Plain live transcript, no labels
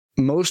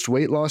Most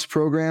weight loss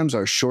programs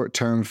are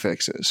short-term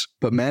fixes,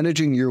 but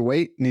managing your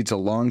weight needs a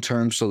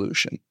long-term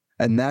solution.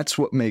 And that's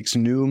what makes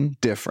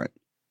Noom different.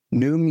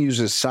 Noom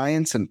uses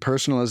science and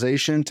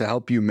personalization to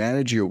help you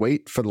manage your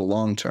weight for the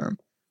long term.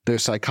 Their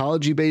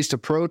psychology-based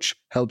approach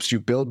helps you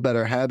build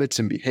better habits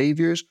and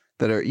behaviors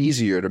that are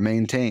easier to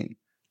maintain.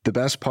 The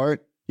best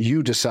part?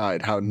 You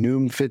decide how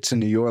Noom fits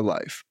into your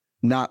life,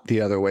 not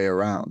the other way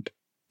around.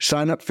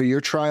 Sign up for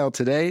your trial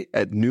today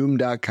at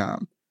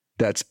Noom.com.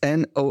 That's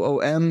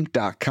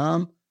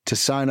Noom.com to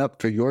sign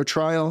up for your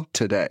trial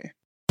today.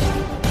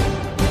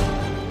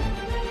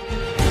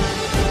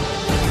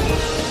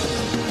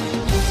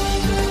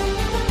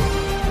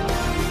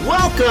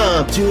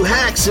 Welcome to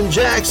Hacks and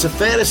Jacks, a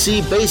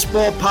fantasy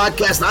baseball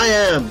podcast. I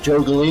am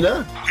Joe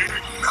Galena.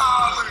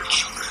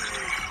 Acknowledge me.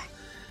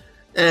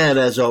 And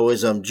as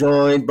always, I'm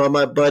joined by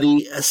my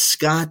buddy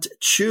Scott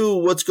Chu.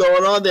 What's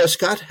going on there,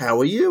 Scott? How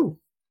are you?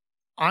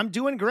 I'm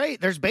doing great.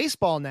 There's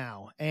baseball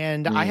now,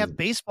 and I have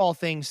baseball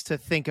things to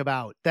think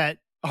about that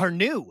are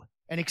new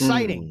and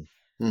exciting.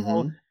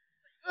 Mm-hmm.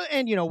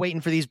 And,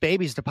 waiting for these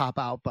babies to pop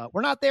out, but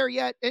we're not there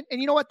yet. And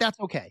you know what? That's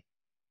okay.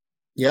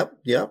 Yep.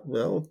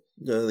 Well,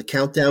 the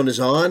countdown is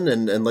on,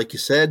 and like you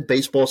said,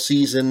 baseball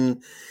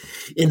season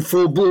in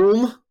full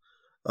bloom.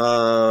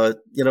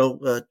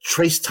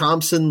 Trace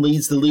Thompson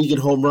leads the league in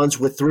home runs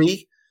with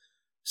 3.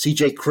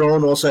 C.J.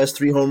 Cron also has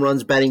 3 home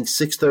runs, batting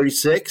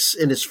 .636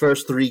 in his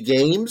first 3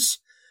 games.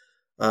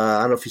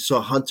 I don't know if you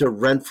saw Hunter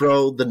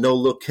Renfroe, the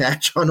no-look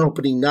catch on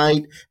opening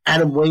night.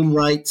 Adam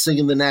Wainwright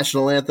singing the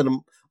national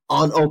anthem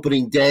on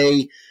opening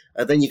day.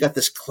 Then you got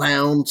this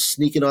clown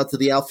sneaking onto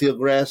the outfield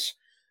grass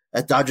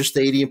at Dodger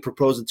Stadium,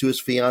 proposing to his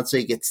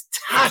fiance, gets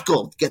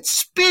tackled, gets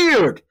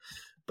speared.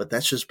 But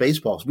that's just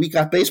baseball. We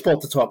got baseball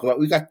to talk about.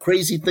 We got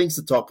crazy things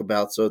to talk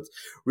about. So it's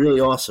really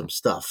awesome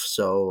stuff.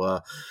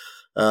 So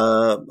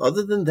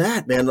other than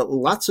that, man,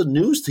 lots of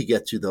news to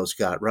get to though,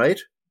 Scott, right?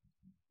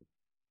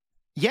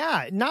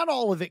 Yeah, not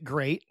all of it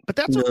great, but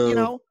that's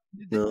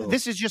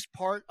this is just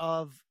part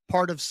of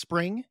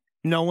spring.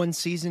 No one's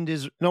season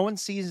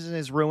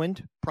is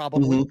ruined,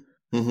 probably.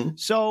 Mm-hmm.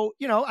 So,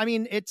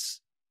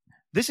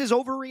 this is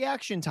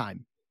overreaction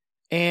time.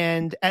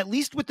 And at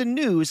least with the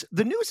news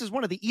is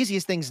one of the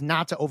easiest things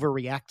not to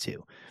overreact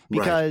to,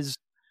 because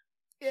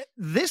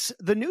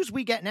the news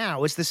we get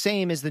now is the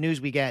same as the news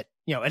we get,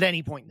 at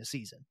any point in the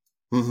season.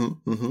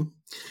 Mm-hmm.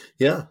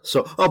 Yeah.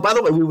 So, by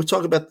the way, we were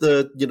talking about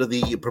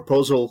the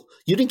proposal.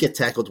 You didn't get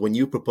tackled when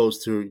you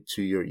proposed to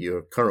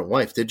your current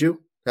wife, did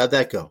you? How'd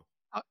that go?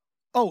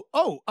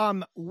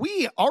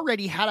 We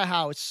already had a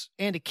house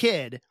and a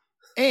kid,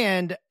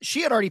 and she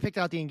had already picked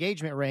out the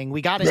engagement ring.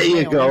 We got it. There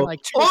you go.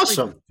 Like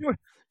Awesome.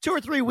 2 or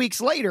 3 weeks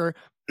later,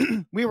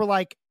 we were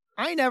like,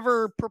 I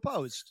never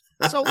proposed.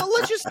 So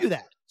let's just do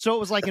that. So it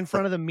was like in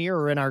front of the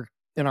mirror in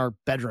our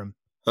bedroom.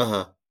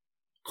 Uh-huh.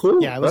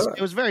 Cool. Yeah,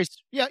 it was very,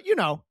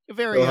 a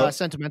very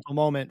sentimental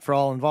moment for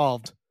all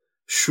involved.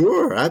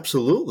 Sure,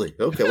 absolutely.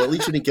 Okay, well, at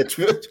least you didn't get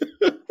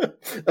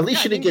at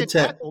least you didn't get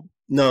tackled.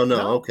 No,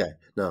 okay.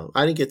 No,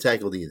 I didn't get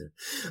tackled either.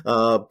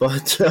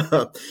 But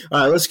all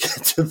right, let's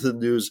get to the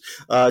news.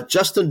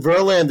 Justin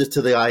Verlander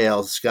to the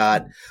IL,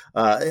 Scott.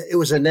 It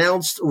was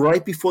announced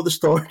right before the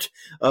start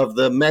of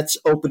the Mets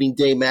opening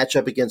day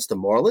matchup against the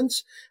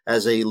Marlins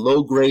as a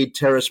low-grade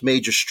teres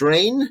major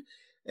strain.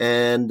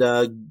 And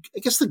I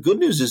guess the good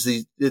news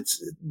is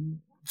it's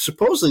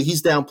supposedly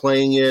he's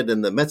downplaying it,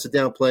 and the Mets are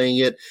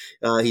downplaying it.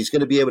 He's going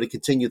to be able to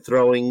continue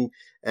throwing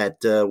at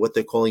what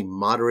they're calling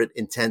moderate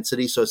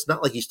intensity. So it's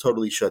not like he's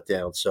totally shut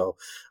down. So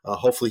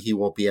hopefully he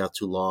won't be out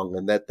too long.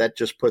 And that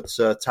just puts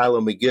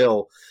Tyler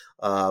McGill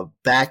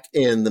back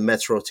in the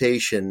Mets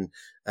rotation.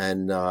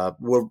 And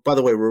by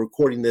the way, we're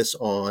recording this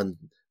on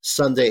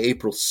Sunday,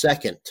 April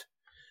 2nd.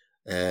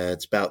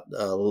 It's about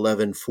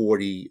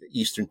 11:40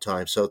 Eastern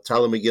time. So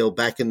Tyler McGill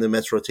back in the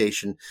Mets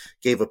rotation,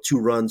 gave up 2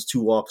 runs, 2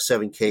 walks,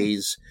 7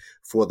 Ks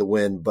for the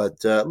win.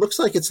 But looks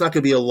like it's not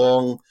going to be a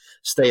long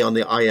stay on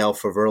the IL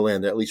for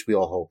Verlander. At least we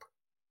all hope.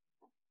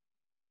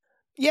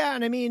 Yeah,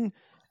 and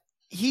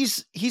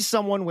he's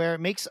someone where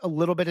it makes a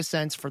little bit of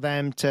sense for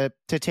them to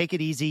take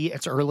it easy.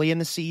 It's early in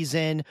the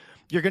season.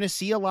 You're going to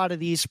see a lot of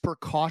these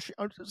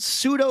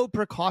pseudo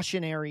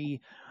precautionary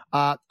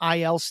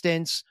IL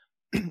stints.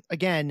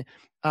 Again,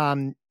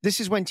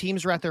 this is when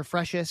teams are at their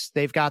freshest.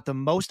 They've got the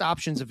most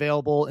options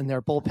available in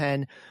their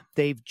bullpen.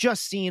 They've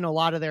just seen a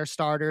lot of their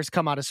starters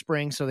come out of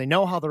spring, so they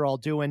know how they're all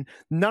doing.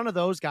 None of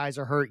those guys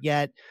are hurt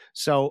yet.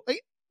 So,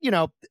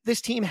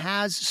 this team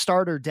has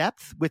starter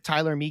depth with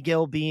Tyler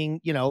McGill being,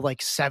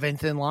 like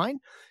 7th in line.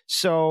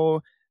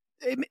 So,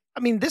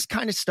 this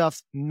kind of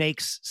stuff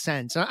makes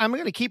sense. I'm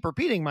going to keep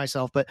repeating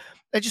myself, but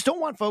I just don't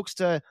want folks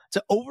to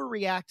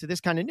overreact to this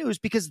kind of news,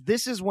 because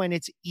this is when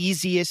it's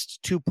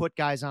easiest to put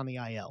guys on the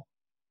IL.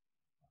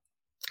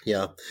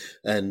 Yeah.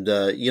 And,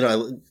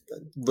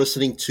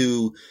 listening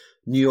to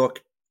New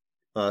York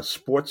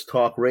sports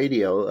talk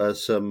radio,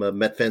 some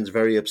Met fans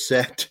very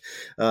upset.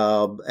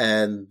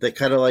 And they're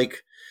kind of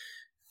like,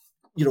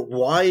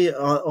 why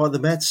are the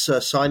Mets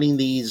signing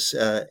these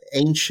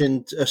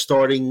ancient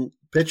starting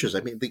pitchers?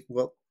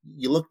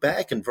 you look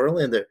back and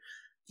Verlander,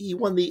 he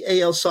won the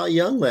AL Cy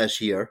Young last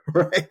year,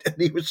 right? And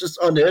he was just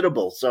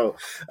unhittable. So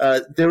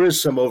there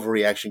is some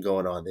overreaction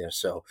going on there.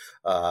 So,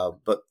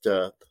 but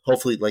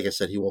hopefully, like I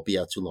said, he won't be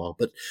out too long.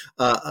 But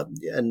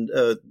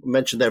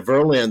mentioned that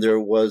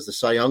Verlander was the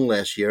Cy Young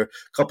last year.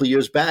 A couple of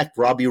years back,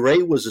 Robbie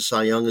Ray was the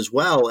Cy Young as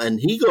well, and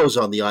he goes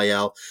on the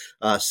IL.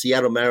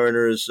 Seattle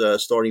Mariners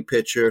starting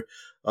pitcher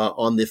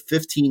on the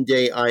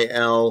 15-day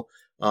IL.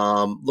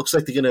 Looks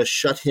like they're going to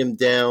shut him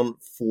down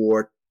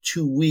for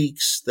 2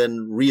 weeks,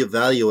 then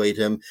reevaluate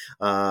him.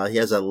 He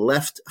has a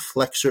left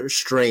flexor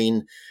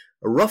strain.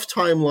 A rough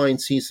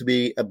timeline seems to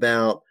be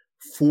about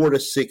 4 to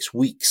 6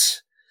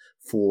 weeks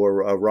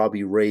for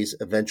Robbie Ray's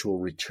eventual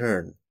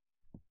return.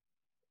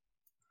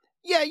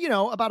 Yeah,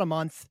 about a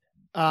month,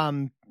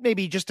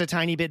 maybe just a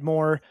tiny bit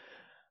more.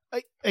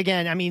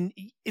 Again, I mean,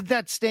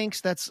 that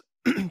stinks. That's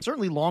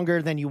certainly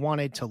longer than you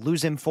wanted to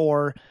lose him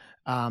for.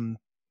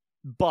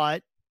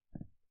 But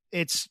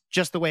it's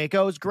just the way it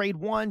goes. Grade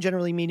 1,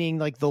 generally meaning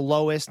like the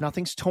lowest,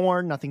 nothing's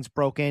torn, nothing's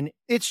broken.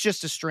 It's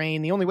just a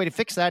strain. The only way to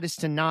fix that is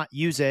to not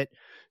use it.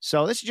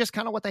 So this is just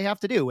kind of what they have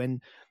to do.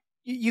 And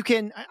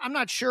I'm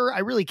not sure I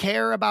really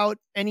care about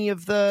any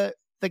of the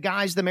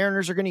guys the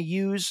Mariners are going to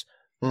use,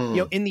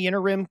 in the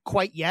interim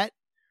quite yet.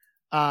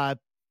 I'm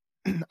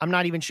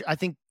not even sure. I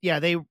think,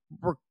 they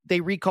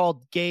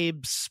recalled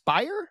Gabe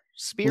Spear.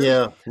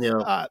 Yeah.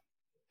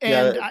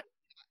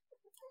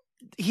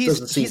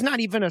 He's not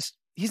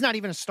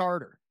even a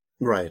starter.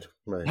 Right.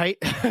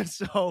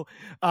 So,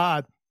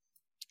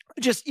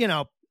 just,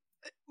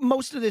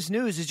 most of this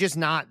news is just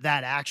not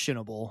that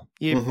actionable.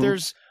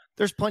 There's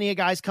plenty of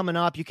guys coming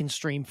up. You can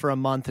stream for a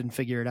month and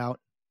figure it out.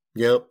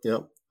 Yep.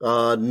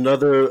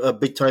 Another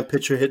big time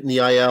pitcher hitting the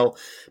IL,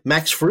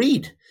 Max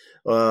Fried.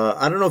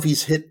 I don't know if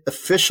he's hit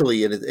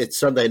officially, and it's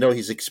Sunday. I know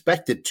he's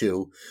expected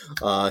to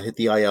hit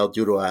the IL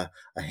due to a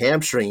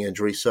hamstring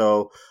injury.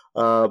 So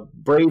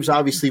Braves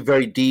obviously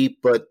very deep,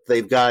 but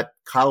they've got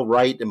Kyle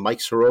Wright and Mike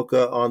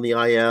Soroka on the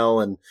IL,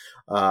 and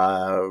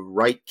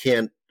Wright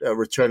can't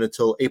return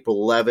until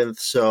April 11th.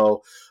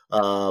 So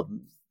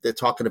they're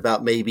talking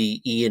about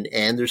maybe Ian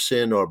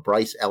Anderson or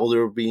Bryce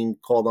Elder being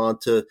called on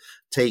to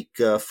take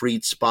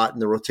Fried's spot in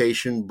the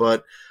rotation.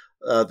 But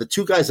the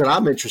two guys that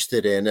I'm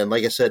interested in, and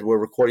like I said, we're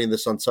recording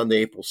this on Sunday,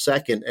 April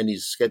 2nd, and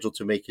he's scheduled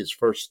to make his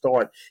first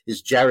start,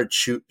 is Jared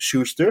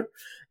Schuster.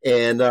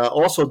 And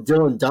also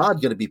Dylan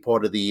Dodd going to be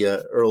part of the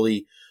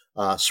early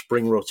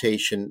spring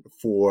rotation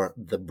for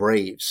the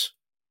Braves.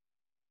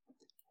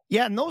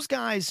 Yeah, and those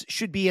guys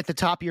should be at the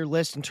top of your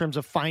list in terms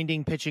of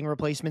finding pitching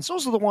replacements.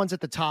 Those are the ones at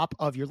the top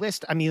of your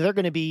list. I mean, they're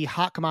going to be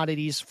hot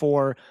commodities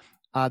for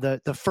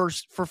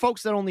for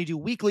folks that only do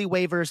weekly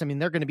waivers. I mean,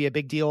 they're going to be a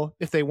big deal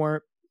if they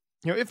weren't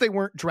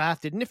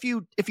drafted. And if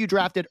you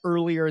drafted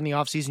earlier in the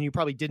offseason, you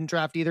probably didn't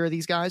draft either of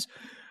these guys.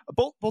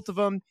 Both of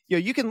them,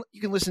 you can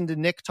listen to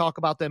Nick talk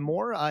about them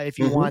more if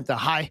you want the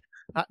high.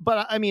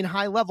 But I mean,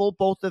 high level,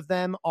 both of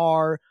them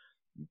are,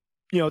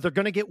 they're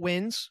going to get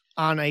wins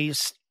on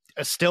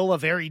still a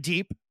very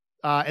deep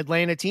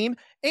Atlanta team,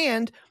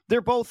 and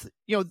they're both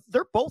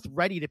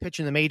ready to pitch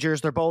in the majors.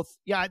 They're both,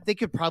 they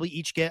could probably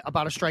each get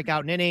about a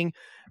strikeout an inning.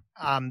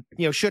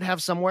 Should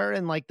have somewhere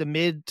in like the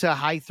mid to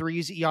high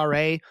threes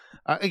ERA.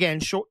 Again,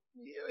 short.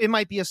 It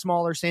might be a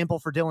smaller sample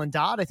for Dylan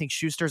Dodd. I think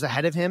Schuster's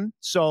ahead of him,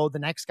 so the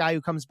next guy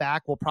who comes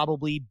back will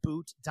probably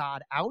boot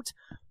Dodd out.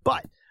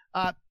 But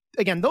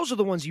again, those are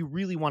the ones you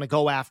really want to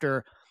go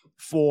after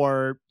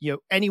for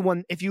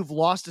anyone. If you've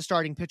lost a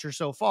starting pitcher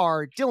so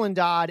far, Dylan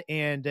Dodd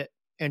and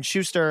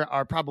Schuster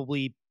are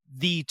probably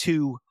the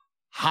two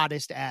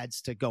hottest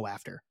ads to go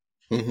after.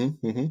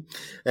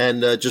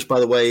 And just by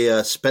the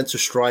way, Spencer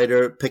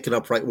Strider picking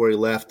up right where he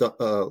left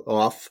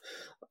off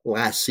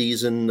last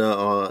season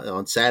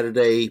on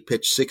Saturday,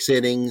 pitched 6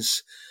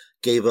 innings,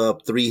 gave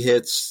up 3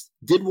 hits,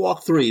 did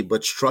walk 3,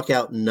 but struck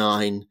out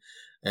 9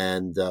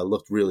 and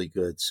looked really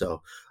good.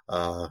 So,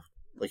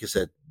 like I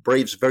said,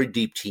 Braves, very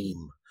deep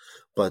team.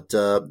 But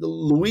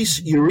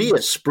Luis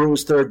Urias,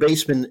 Brewers third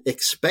baseman,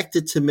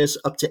 expected to miss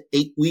up to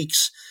 8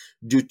 weeks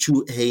due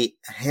to a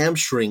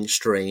hamstring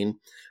strain.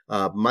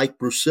 Mike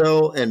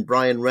Brousseau and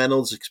Brian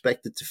Reynolds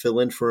expected to fill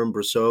in for him.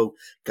 Brousseau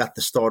got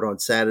the start on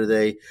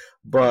Saturday.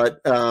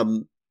 But,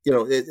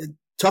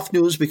 tough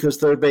news because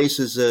third base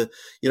is,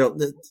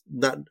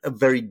 not a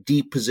very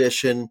deep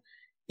position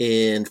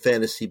in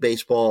fantasy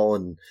baseball.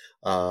 And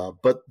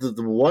but the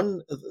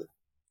one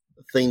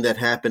thing that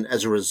happened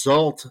as a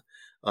result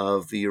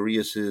of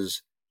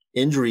Urias's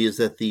injury is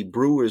that the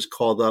Brewers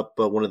called up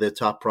one of their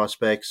top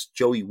prospects,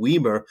 Joey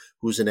Wiemer,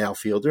 who's an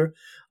outfielder.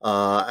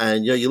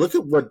 And you look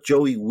at what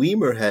Joey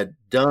Wiemer had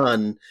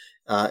done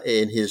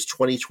in his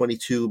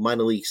 2022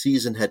 minor league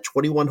season, had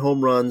 21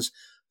 home runs,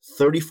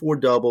 34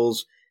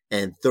 doubles,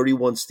 and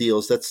 31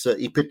 steals. That's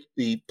he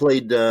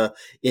played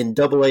in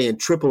AA and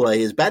AAA.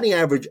 His batting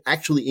average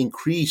actually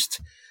increased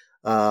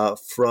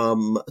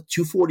from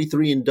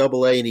 243 in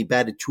AA, and he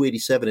batted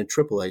 287 in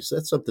AAA. So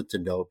that's something to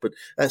note. But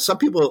some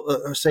people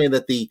are saying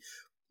that the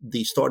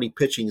the starting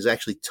pitching is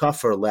actually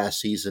tougher last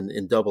season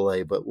in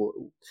Double-A, but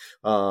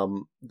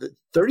the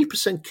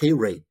 30% K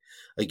rate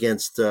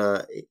against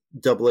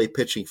Double-A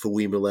pitching for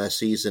Weimer last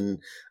season,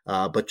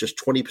 but just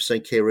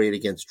 20% K rate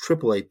against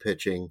Triple-A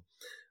pitching.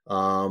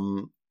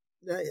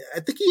 I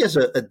think he has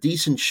a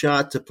decent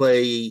shot to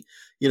play,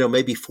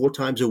 maybe 4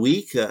 times a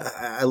week.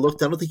 I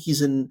looked. I don't think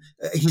he's in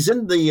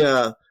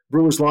the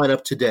Brewers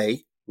lineup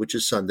today, which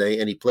is Sunday,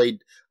 and he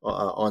played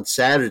on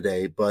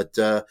Saturday. But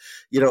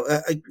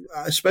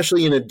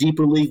especially in a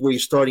deeper league where you're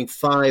starting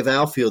 5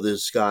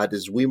 outfielders, Scott,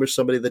 is Weimer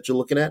somebody that you're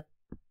looking at?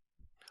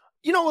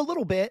 A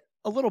little bit.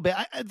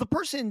 The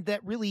person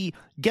that really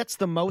gets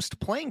the most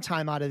playing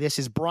time out of this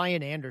is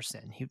Brian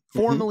Anderson,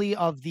 formerly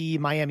of the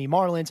Miami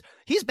Marlins.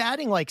 He's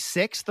batting like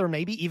 6th or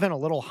maybe even a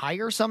little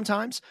higher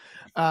sometimes.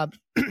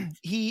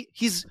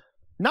 He's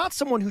not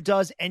someone who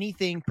does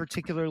anything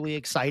particularly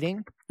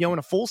exciting. In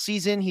a full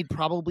season, he'd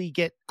probably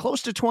get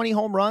close to 20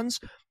 home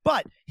runs,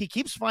 but he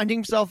keeps finding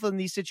himself in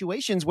these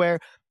situations where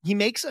he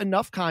makes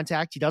enough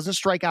contact. He doesn't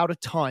strike out a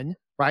ton,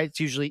 right? It's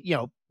usually,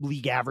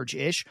 league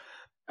average-ish.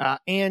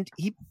 And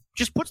he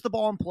just puts the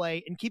ball in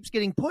play and keeps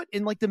getting put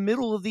in like the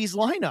middle of these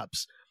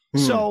lineups.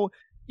 So,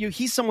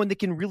 he's someone that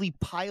can really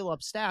pile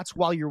up stats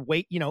while you're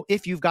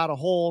if you've got a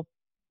hole.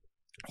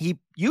 He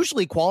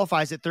usually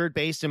qualifies at third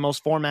base in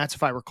most formats,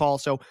 if I recall.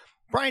 So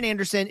Brian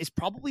Anderson is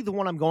probably the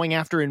one I'm going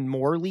after in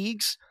more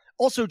leagues.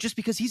 Also, just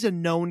because he's a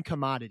known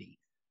commodity.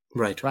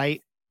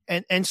 Right.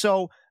 And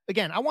so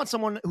again, I want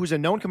someone who's a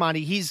known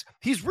commodity.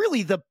 He's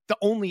really the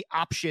only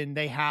option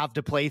they have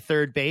to play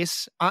third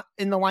base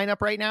in the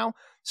lineup right now.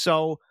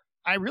 So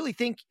I really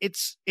think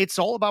it's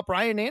all about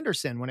Brian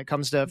Anderson when it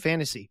comes to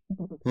fantasy.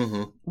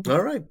 Mm-hmm.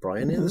 All right,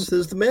 Brian Anderson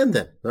is the man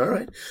then. All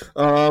right.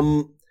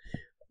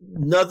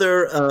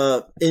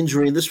 Another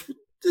injury.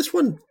 This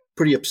one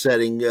pretty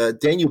upsetting.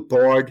 Daniel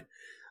Bard,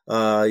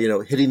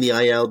 hitting the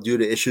IL due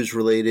to issues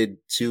related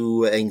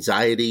to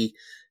anxiety.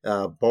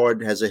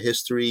 Bard has a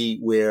history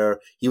where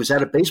he was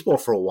out of baseball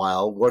for a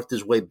while, worked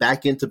his way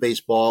back into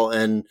baseball,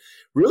 and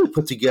really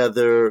put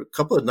together a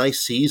couple of nice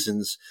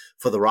seasons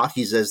for the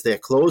Rockies as their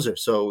closer.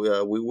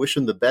 So we wish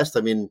him the best.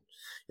 I mean,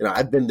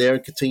 I've been there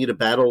and continue to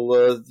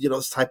battle,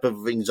 this type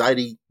of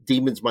anxiety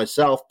demons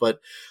myself. But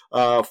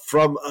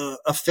from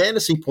a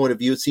fantasy point of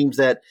view, it seems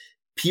that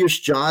Pierce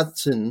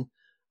Johnson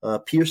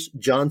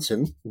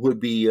would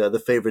be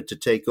the favorite to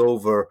take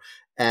over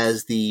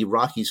as the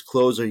Rockies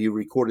closer. He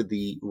recorded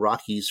the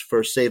Rockies'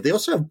 first save. They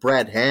also have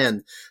Brad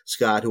Hand,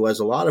 Scott, who has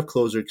a lot of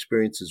closer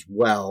experience as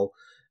well.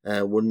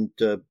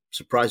 Wouldn't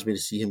surprise me to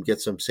see him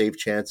get some save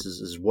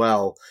chances as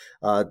well.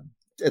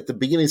 At the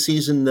beginning of the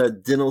season,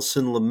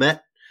 Dinelson Lamet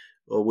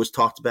was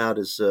talked about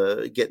as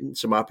getting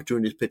some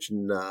opportunities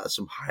pitching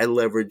some high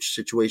leverage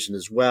situation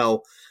as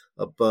well,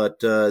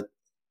 but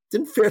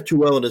didn't fare too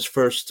well in his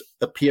first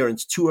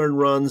appearance. 2 earned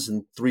runs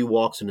and 3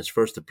 walks in his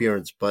first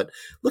appearance, but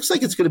looks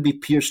like it's going to be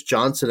Pierce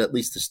Johnson at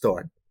least to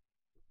start.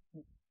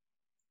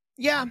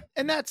 Yeah,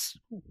 and that's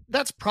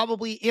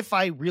probably, if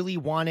I really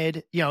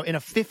wanted, in a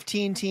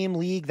 15-team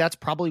league, that's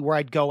probably where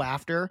I'd go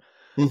after.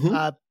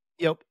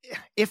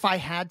 If I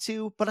had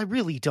to, but I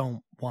really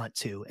don't want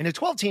to. In a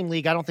 12-team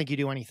league, I don't think you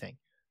do anything.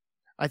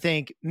 I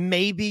think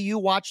maybe you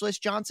watch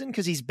List Johnson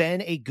because he's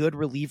been a good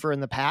reliever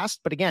in the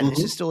past. But again, this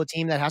is still a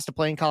team that has to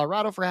play in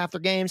Colorado for half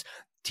their games,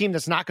 team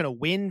that's not going to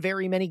win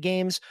very many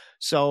games.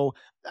 So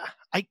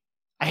I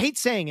hate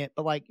saying it,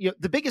 but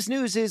the biggest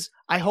news is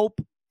I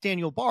hope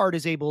Daniel Bard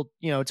is able,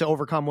 to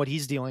overcome what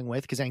he's dealing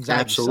with because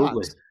anxiety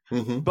sucks.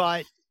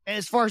 But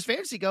as far as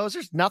fantasy goes,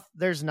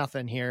 there's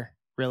nothing here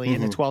really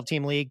in a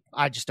 12-team league.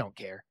 I just don't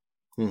care.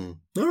 All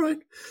right.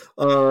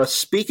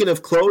 Speaking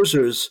of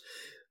closers,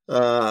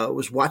 I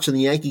was watching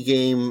the Yankee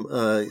game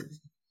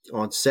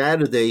on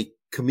Saturday.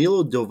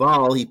 Camilo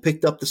Doval, he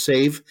picked up the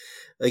save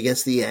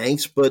against the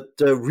Yanks, but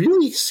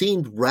really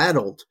seemed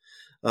rattled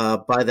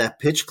by that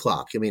pitch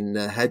clock. I mean,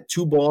 had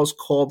 2 balls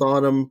called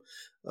on him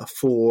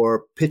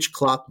for pitch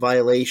clock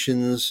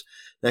violations.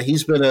 Now,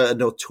 he's been a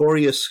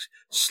notorious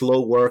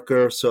slow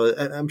worker, so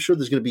I'm sure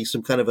there's going to be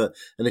some kind of an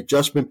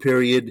adjustment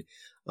period.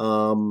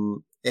 I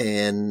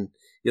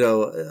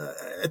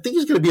think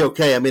he's going to be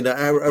okay. I mean,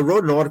 I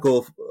wrote an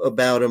article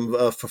about him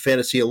for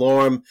Fantasy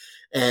Alarm,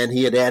 and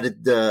he had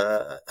added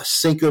a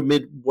sinker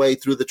midway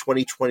through the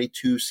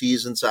 2022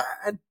 season. So I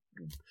had,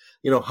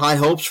 high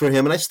hopes for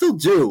him, and I still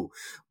do.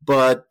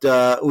 But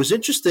it was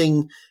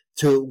interesting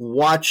to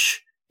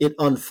watch it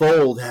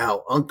unfold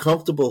how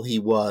uncomfortable he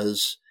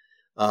was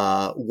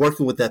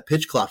working with that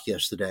pitch clock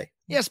yesterday.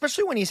 Yeah,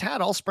 especially when he's had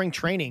all spring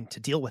training to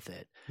deal with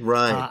it.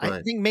 Right.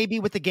 I think maybe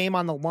with the game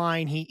on the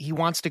line, he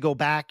wants to go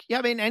back. Yeah,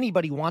 I mean,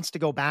 anybody wants to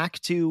go back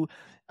to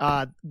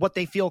what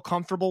they feel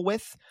comfortable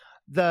with.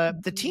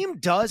 The team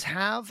does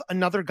have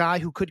another guy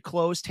who could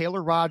close.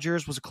 Taylor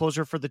Rogers was a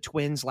closer for the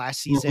Twins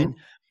last season.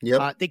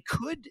 Yep.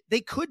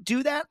 They could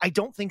do that. I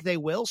don't think they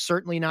will.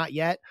 Certainly not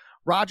yet.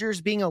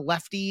 Rogers being a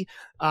lefty,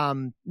 a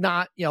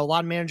lot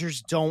of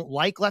managers don't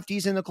like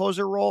lefties in the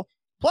closer role.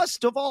 Plus,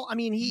 Doval, I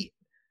mean,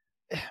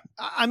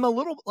 I'm a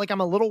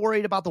little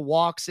worried about the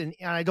walks, and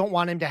I don't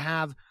want him to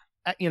have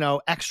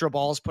extra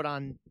balls put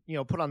on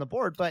the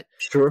board. But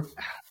sure,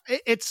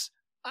 it's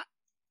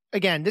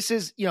again, this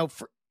is,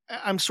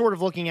 I'm sort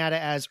of looking at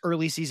it as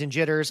early season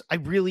jitters. I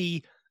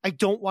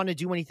don't want to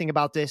do anything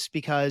about this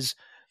because,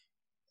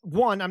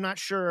 one, I'm not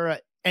sure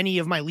any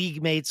of my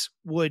league mates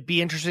would be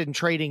interested in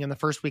trading in the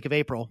first week of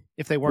April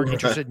if they weren't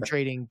interested in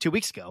trading 2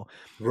 weeks ago.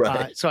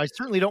 Right. So I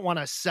certainly don't want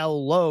to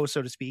sell low,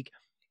 so to speak.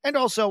 And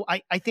also,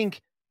 I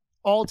think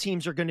all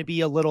teams are going to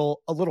be a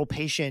little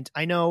patient.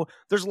 I know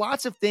there's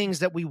lots of things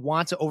that we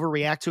want to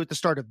overreact to at the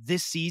start of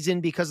this season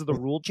because of the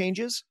rule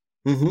changes.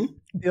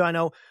 Mm-hmm. I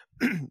know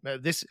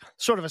this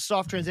sort of a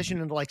soft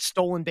transition into like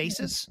stolen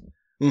bases,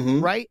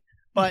 mm-hmm. right?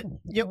 But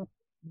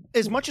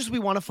as much as we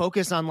want to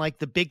focus on like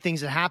the big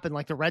things that happen,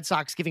 like the Red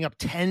Sox giving up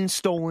 10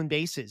 stolen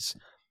bases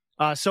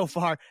so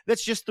far,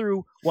 that's just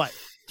through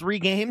 3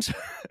 games.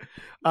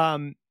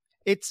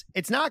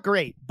 It's not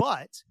great,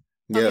 but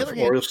on the other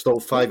hand, Orioles stole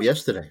 5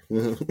 yesterday.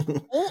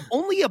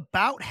 Only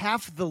about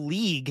half the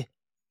league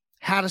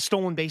had a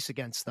stolen base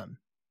against them,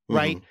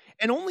 right? Mm-hmm.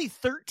 And only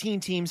 13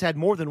 teams had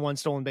more than 1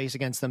 stolen base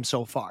against them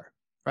so far,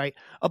 right?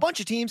 A bunch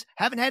of teams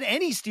haven't had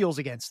any steals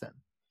against them.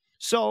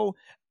 So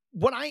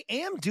what I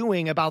am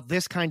doing about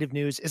this kind of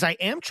news is I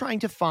am trying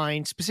to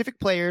find specific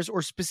players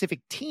or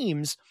specific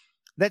teams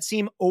that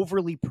seem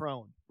overly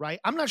prone, right?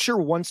 I'm not sure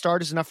 1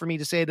 start is enough for me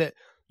to say that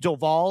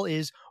Doval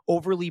is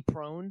overly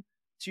prone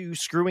to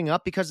screwing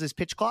up because of this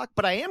pitch clock,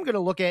 but I am going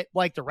to look at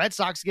like the Red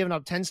Sox giving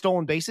up 10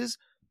 stolen bases.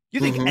 You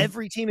think mm-hmm.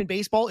 every team in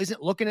baseball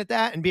isn't looking at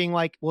that and being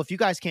like, well, if you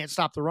guys can't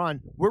stop the run,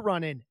 we're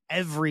running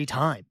every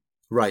time.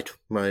 Right.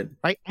 I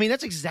mean,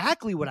 that's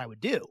exactly what I would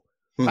do.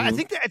 Mm-hmm. I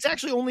think that it's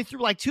actually only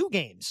through like 2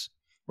 games.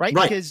 Right?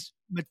 Because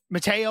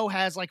Mateo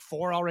has like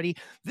 4 already.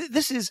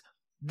 This is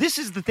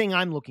the thing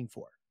I'm looking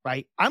for,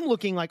 right? I'm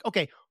looking like,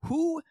 okay,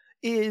 who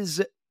is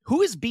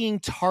being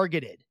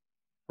targeted,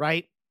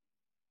 right?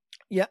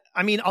 Yeah,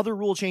 I mean, other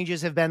rule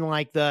changes have been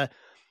like the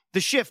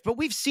shift, but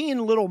we've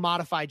seen little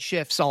modified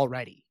shifts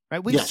already,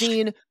 right? We've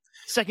seen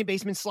second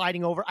baseman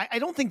sliding over. I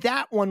don't think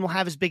that one will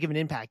have as big of an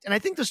impact. And I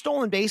think the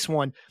stolen base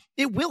one,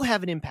 it will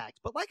have an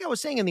impact. But like I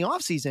was saying in the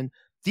offseason,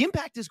 the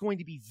impact is going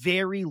to be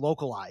very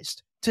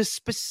localized to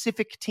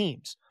specific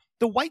teams.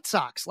 The White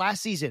Sox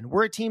last season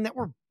were a team that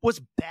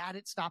was bad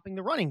at stopping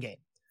the running game,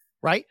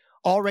 right?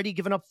 Already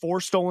given up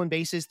 4 stolen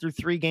bases through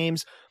 3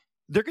 games.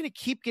 They're going to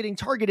keep getting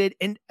targeted.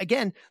 And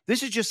again,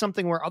 this is just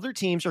something where other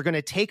teams are going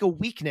to take a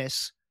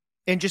weakness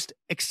and just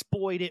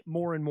exploit it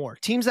more and more.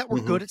 Teams that were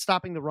mm-hmm. good at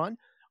stopping the run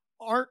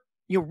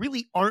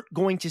really aren't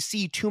going to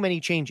see too many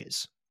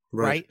changes,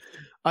 right?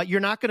 You're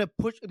not going to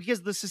push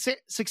because the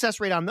success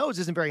rate on those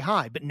isn't very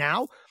high. But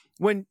now,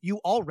 when you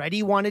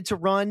already wanted to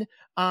run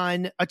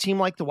on a team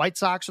like the White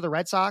Sox or the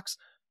Red Sox,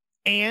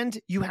 and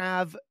you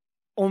have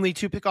only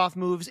 2 pickoff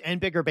moves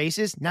and bigger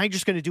bases, now you're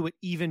just going to do it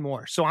even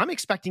more. So I'm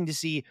expecting to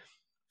see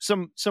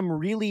some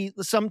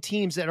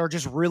teams that are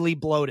just really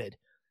bloated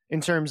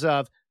in terms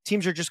of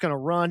teams are just going to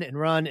run and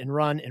run and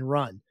run and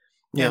run.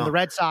 Yeah. And the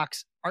Red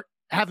Sox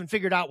haven't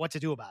figured out what to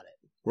do about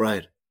it.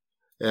 Right.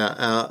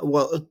 Yeah.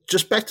 Well,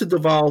 just back to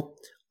Doval,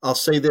 I'll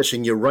say this,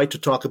 and you're right to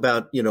talk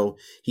about,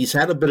 he's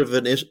had a bit of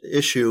an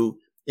issue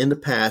in the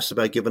past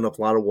about giving up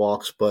a lot of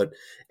walks, but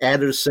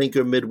added a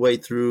sinker midway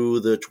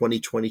through the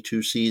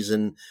 2022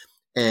 season,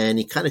 and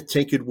he kind of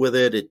tinkered with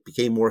it. It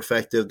became more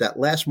effective. That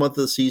last month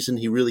of the season,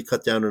 he really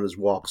cut down on his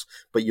walks,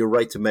 but you're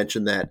right to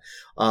mention that.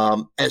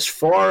 As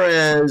far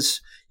as,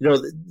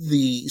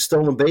 the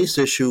stolen base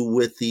issue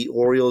with the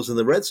Orioles and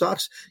the Red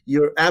Sox,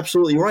 you're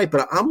absolutely right,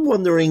 but I'm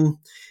wondering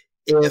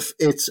if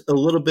it's a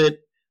little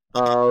bit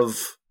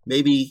of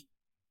maybe,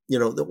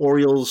 the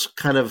Orioles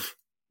kind of,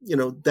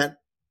 that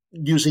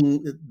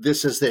using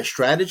this as their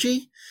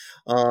strategy,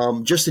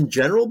 just in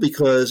general,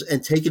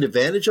 and taking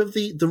advantage of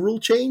the rule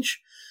change.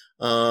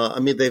 I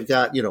mean, they've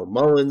got,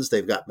 Mullins,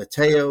 they've got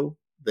Mateo,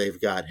 they've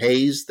got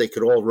Hayes, they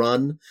could all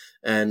run,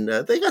 and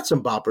they got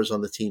some boppers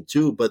on the team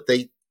too, but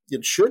they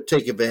should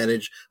take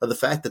advantage of the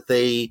fact that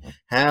they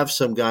have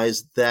some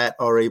guys that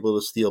are able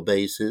to steal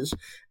bases.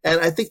 And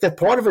I think that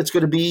part of it's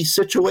going to be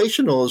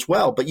situational as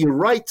well. But you're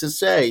right to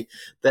say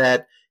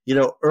that,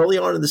 early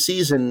on in the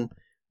season,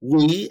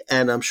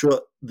 and I'm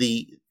sure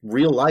the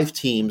real life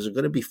teams are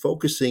going to be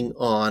focusing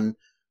on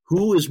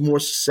who is more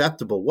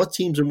susceptible, what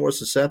teams are more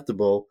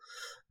susceptible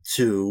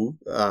to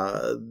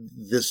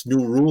this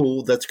new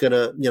rule that's going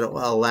to,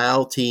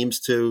 allow teams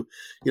to,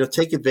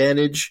 take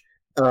advantage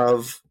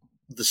of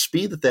the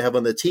speed that they have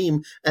on the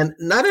team. And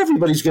not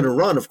everybody's going to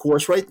run, of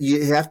course, right?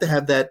 You have to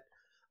have that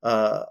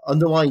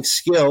underlying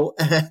skill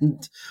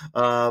and,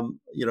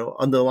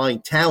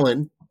 underlying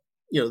talent,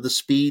 the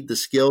speed, the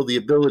skill, the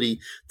ability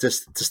to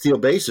steal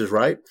bases,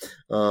 right?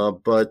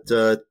 But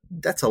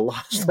that's a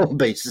lot of stolen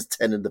bases,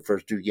 10 in the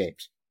first 2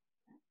 games.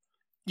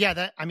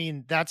 Yeah,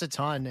 that's a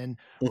ton. And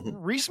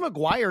Reese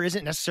McGuire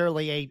isn't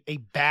necessarily a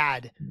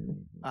bad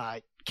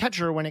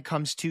catcher when it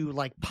comes to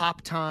like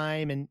pop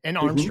time and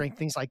arm strength,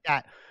 things like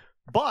that.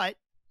 But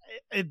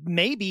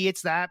maybe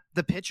it's that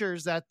the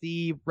pitchers that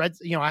the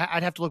Reds,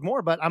 I'd have to look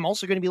more, but I'm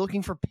also going to be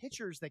looking for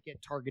pitchers that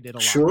get targeted a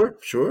lot.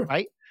 Sure.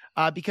 Right.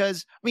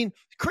 Because I mean,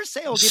 Chris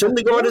Sale.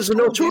 Syndergaard is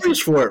notorious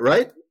for it,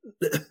 right?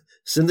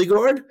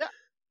 Syndergaard.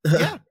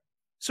 Yeah.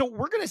 So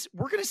we're gonna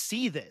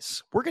see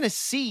this. We're gonna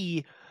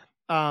see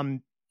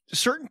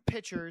certain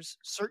pitchers,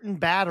 certain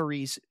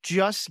batteries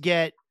just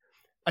get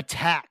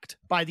attacked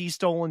by these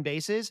stolen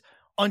bases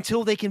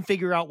until they can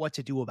figure out what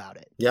to do about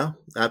it. Yeah,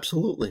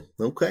 absolutely.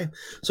 Okay.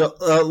 So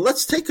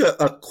let's take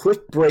a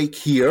quick break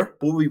here.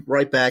 We'll be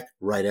right back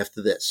right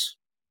after this.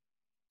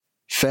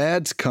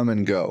 Fads come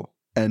and go,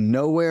 and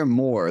nowhere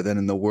more than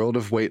in the world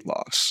of weight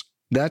loss.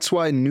 That's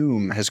why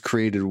Noom has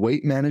created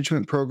weight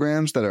management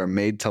programs that are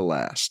made to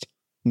last.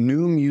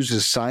 Noom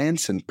uses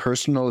science and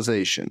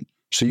personalization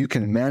so you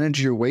can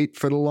manage your weight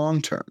for the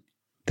long term.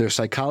 Their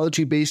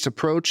psychology-based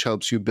approach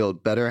helps you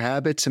build better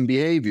habits and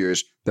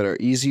behaviors that are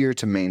easier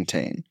to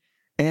maintain.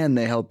 And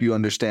they help you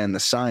understand the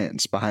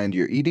science behind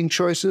your eating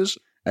choices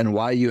and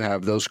why you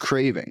have those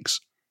cravings.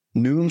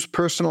 Noom's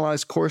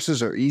personalized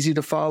courses are easy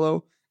to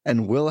follow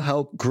and will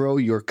help grow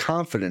your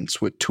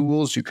confidence with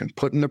tools you can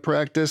put into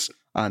practice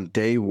on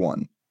day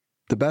one.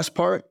 The best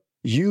part?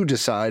 You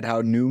decide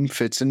how Noom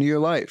fits into your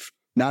life,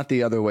 not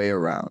the other way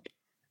around.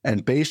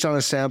 And based on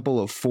a sample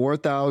of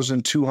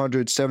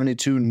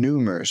 4,272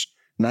 Noomers,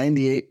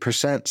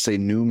 98% say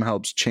Noom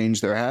helps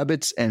change their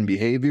habits and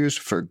behaviors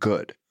for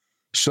good.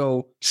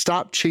 So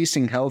stop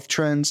chasing health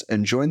trends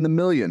and join the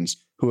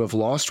millions who have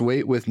lost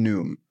weight with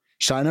Noom.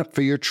 Sign up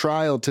for your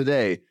trial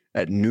today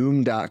at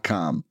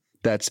Noom.com.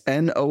 That's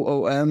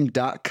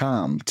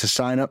Noom.com to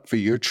sign up for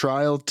your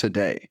trial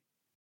today.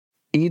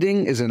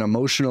 Eating is an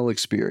emotional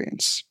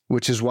experience,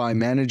 which is why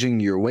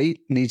managing your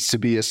weight needs to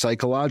be a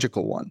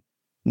psychological one.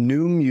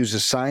 Noom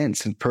uses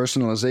science and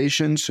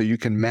personalization so you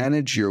can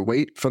manage your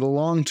weight for the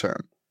long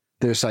term.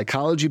 Their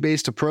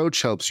psychology-based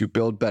approach helps you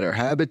build better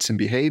habits and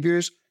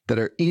behaviors that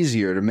are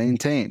easier to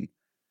maintain.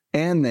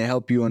 And they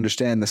help you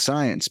understand the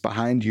science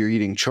behind your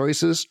eating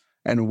choices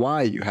and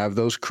why you have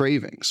those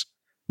cravings.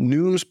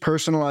 Noom's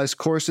personalized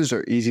courses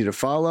are easy to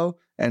follow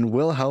and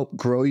will help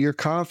grow your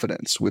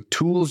confidence with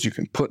tools you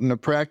can put into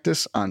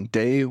practice on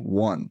day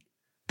one.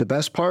 The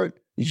best part?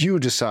 You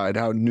decide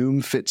how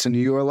Noom fits into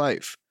your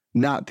life,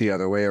 not the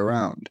other way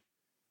around.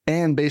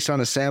 And based on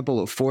a sample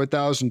of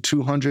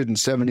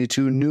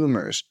 4,272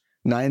 Noomers,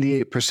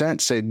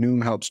 98% say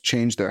Noom helps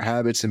change their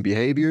habits and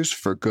behaviors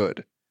for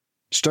good.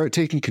 Start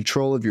taking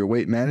control of your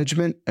weight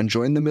management and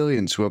join the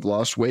millions who have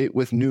lost weight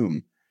with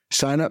Noom.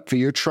 Sign up for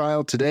your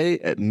trial today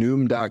at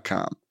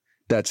Noom.com.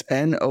 That's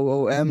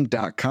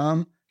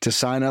Noom.com to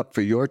sign up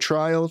for your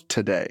trial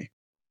today.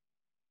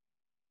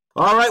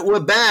 All right, we're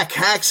back.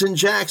 Hacks and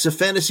Jacks, a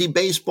fantasy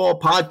baseball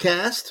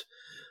podcast.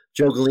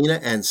 Joe Galena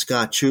and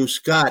Scott Chu.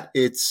 Scott,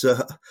 it's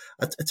I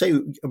tell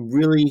you, I'm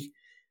really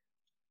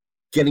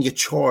getting a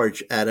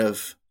charge out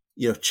of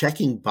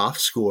checking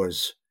box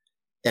scores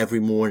every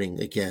morning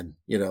again.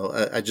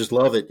 I just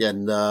love it,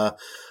 and I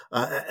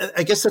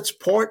guess that's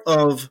part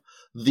of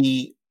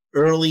the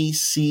early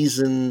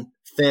season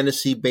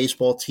fantasy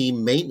baseball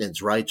team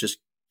maintenance, right? Just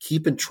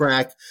keeping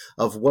track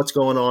of what's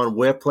going on,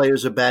 where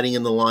players are batting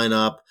in the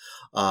lineup,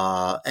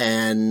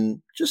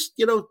 and just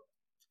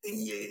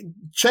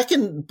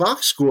checking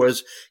box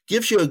scores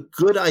gives you a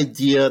good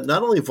idea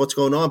not only of what's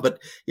going on, but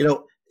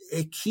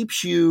it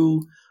keeps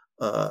you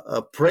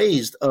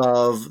appraised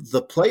of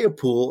the player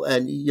pool,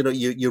 and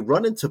you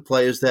run into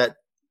players that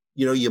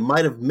you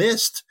might have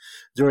missed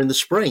during the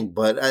spring,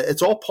 but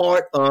it's all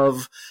part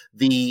of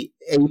the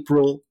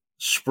April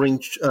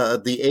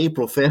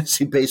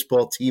fantasy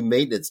baseball team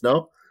maintenance.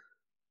 No.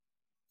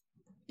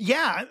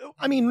 Yeah,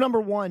 I mean, number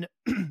one,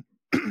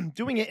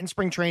 doing it in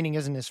spring training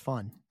isn't as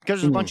fun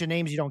because there's a bunch of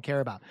names you don't care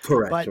about.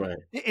 Correct. But right.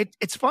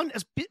 It's fun,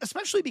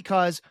 especially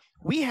because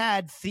we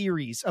had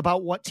theories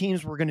about what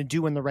teams were going to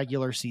do in the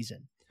regular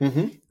season.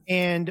 Mm-hmm.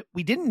 And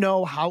we didn't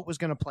know how it was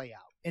going to play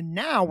out. And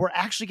now we're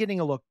actually getting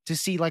a look to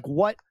see like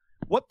what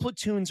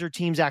platoons are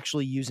teams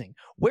actually using?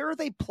 Where are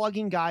they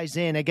plugging guys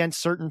in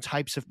against certain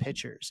types of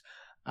pitchers?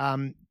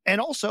 And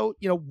also,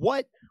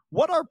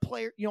 what are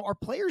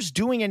players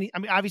doing any, I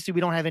mean, obviously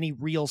we don't have any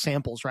real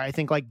samples, right? I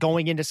think like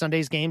going into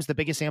Sunday's games, the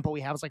biggest sample we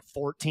have is like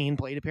 14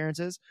 plate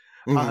appearances.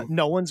 Mm-hmm.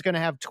 No one's going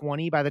to have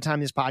 20 by the time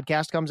this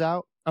podcast comes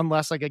out,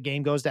 unless like a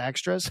game goes to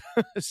extras.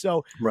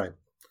 So right.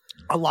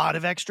 A lot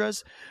of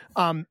extras.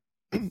 I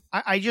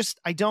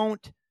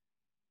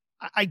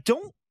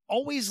don't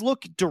always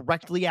look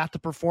directly at the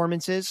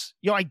performances.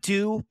 I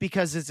do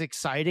because it's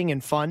exciting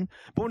and fun.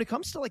 But when it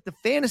comes to like the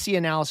fantasy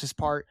analysis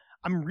part,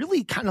 I'm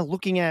really kind of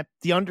looking at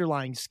the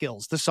underlying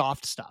skills, the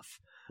soft stuff,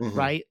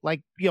 right?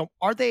 Like,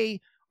 are they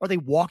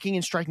walking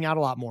and striking out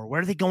a lot more?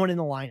 Where are they going in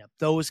the lineup?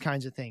 Those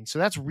kinds of things. So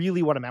that's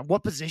really what I'm at.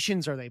 What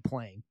positions are they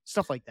playing?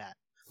 Stuff like that.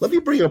 Let me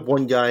bring up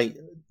one guy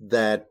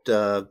that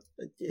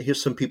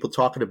here's some people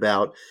talking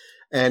about,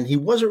 and he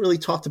wasn't really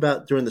talked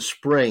about during the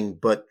spring,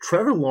 but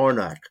Trevor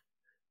Larnach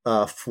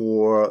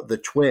for the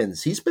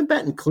Twins, he's been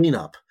batting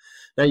cleanup.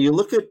 Now you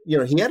look at,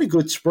 he had a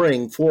good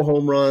spring, 4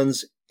 home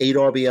runs, 8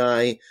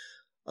 RBI.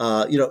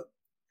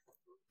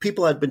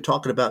 People had been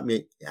talking about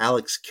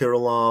Alex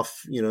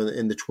Kirilloff,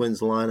 in the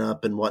Twins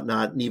lineup and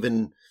whatnot, and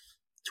even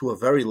to a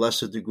very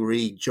lesser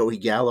degree, Joey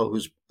Gallo,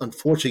 who's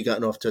unfortunately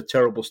gotten off to a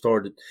terrible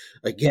start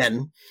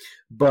again.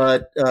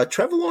 But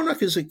Trevor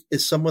Larnach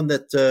is someone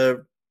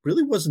that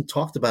really wasn't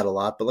talked about a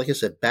lot. But like I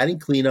said, batting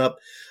cleanup,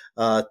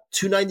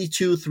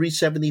 292,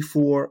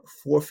 374,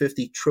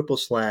 450 triple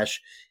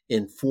slash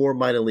in 4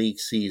 minor league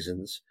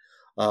seasons.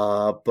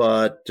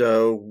 But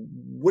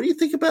what do you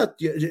think about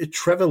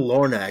Trevor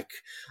Larnach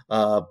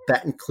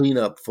batting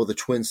cleanup for the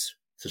Twins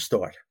to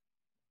start?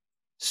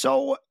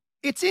 So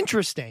it's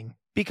interesting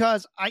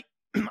because I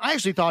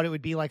actually thought it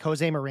would be like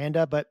Jose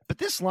Miranda, but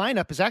this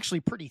lineup is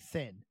actually pretty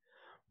thin,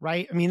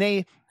 right? I mean,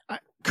 they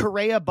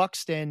Correa,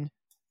 Buxton,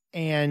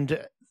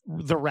 and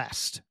the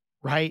rest,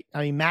 right?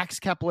 I mean, Max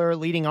Kepler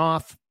leading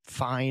off,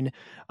 fine.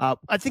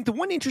 I think the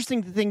one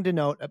interesting thing to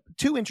note,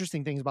 two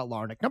interesting things about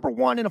Larnach. Number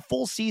one, in a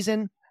full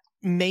season,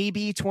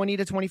 maybe 20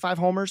 to 25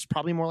 homers,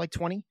 probably more like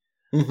 20.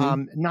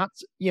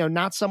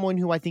 Not someone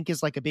who I think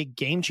is like a big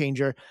game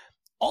changer.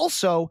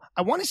 Also,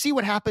 I want to see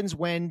what happens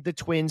when the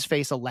Twins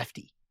face a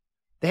lefty.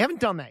 They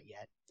haven't done that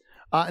yet.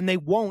 And they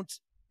won't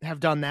have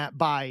done that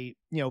by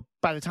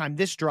the time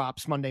this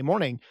drops Monday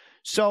morning.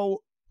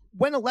 So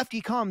when a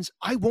lefty comes,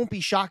 I won't be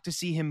shocked to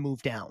see him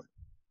move down,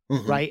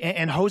 right?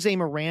 And Jose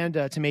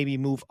Miranda to maybe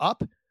move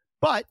up.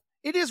 But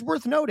it is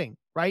worth noting,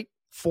 right?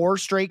 4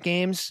 straight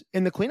games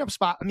in the cleanup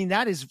spot. I mean,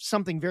 that is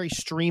something very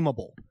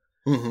streamable.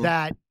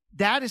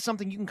 That is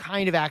something you can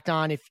kind of act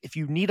on if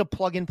you need a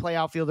plug-and-play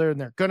outfielder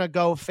and they're going to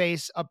go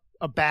face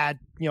a bad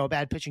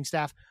pitching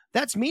staff.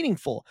 That's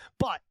meaningful.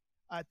 But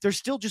there's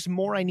still just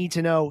more I need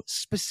to know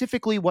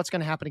specifically what's going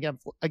to happen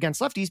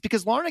against lefties,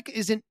 because Larnach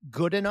isn't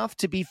good enough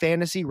to be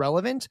fantasy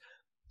relevant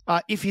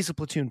if he's a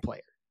platoon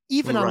player,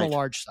 even on the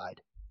large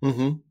side.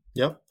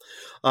 Yep.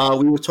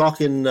 We were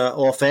talking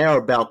off air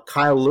about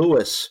Kyle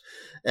Lewis,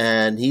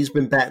 and he's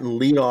been batting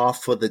leadoff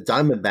for the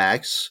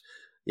Diamondbacks.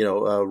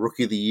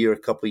 Rookie of the year a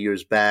couple of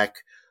years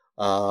back.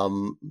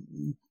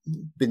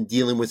 Been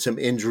dealing with some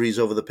injuries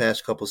over the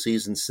past couple of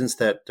seasons since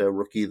that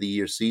Rookie of the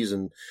Year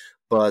season.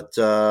 But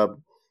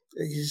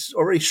he's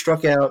already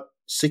struck out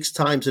 6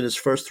 times in his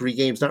first 3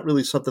 games. Not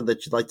really something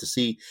that you'd like to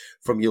see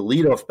from your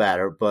leadoff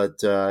batter,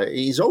 but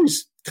he's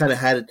always kind of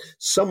had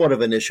somewhat of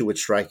an issue with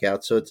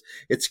strikeouts. So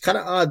it's kind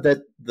of odd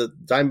that the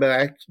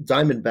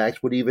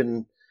Diamondbacks would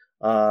even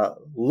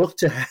look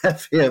to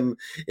have him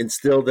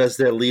instilled as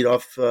their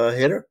leadoff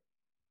hitter.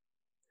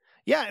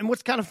 Yeah, and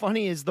what's kind of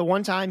funny is the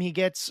one time he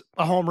gets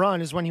a home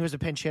run is when he was a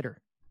pinch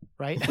hitter,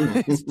 right?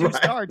 His 2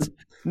 starts,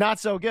 not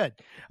so good.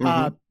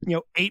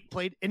 8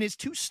 played in his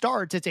 2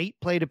 starts. It's 8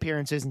 plate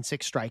appearances and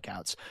 6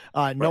 strikeouts,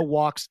 no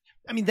walks.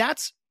 I mean,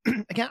 that's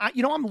again,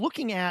 I'm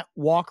looking at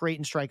walk rate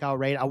and strikeout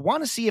rate. I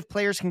want to see if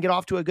players can get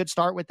off to a good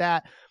start with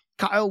that.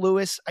 Kyle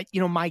Lewis,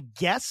 my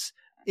guess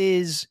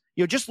is,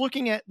 just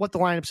looking at what the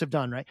lineups have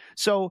done, right?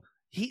 So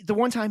the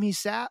one time he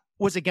sat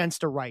was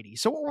against a righty.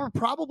 So what we're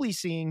probably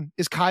seeing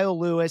is Kyle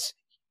Lewis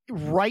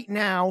right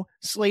now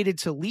slated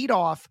to lead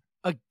off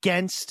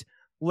against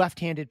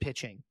left-handed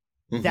pitching.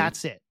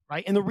 That's it,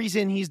 right? And the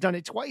reason he's done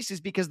it twice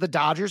is because the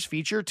Dodgers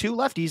feature 2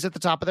 lefties at the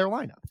top of their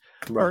lineup,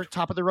 or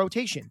top of the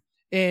rotation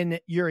in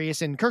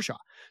Urias and Kershaw.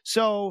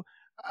 So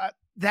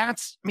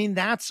that's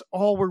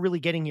all we're really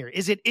getting here.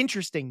 Is it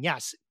interesting?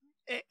 Yes.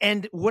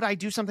 And would I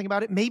do something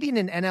about it? Maybe in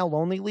an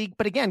NL-only league.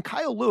 But again,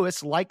 Kyle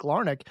Lewis, like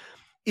Larnach,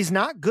 is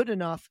not good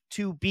enough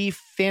to be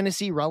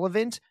fantasy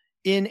relevant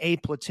in a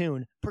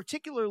platoon,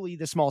 particularly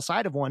the small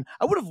side of one.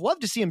 I would have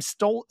loved to see him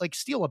steal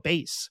a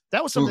base.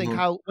 That was something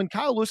when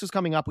Kyle Lewis was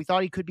coming up, we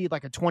thought he could be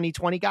like a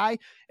 2020 guy.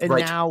 And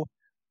now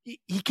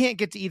he can't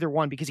get to either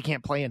one because he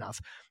can't play enough.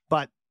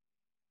 But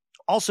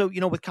also,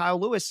 with Kyle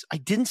Lewis, I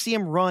didn't see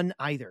him run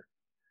either.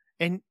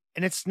 And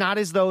it's not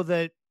as though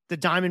the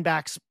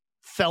Diamondbacks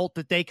felt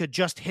that they could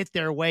just hit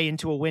their way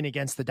into a win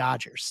against the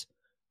Dodgers.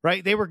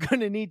 Right. They were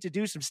going to need to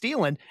do some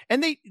stealing,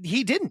 and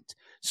he didn't.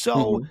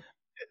 So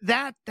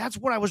that's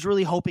what I was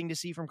really hoping to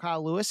see from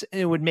Kyle Lewis.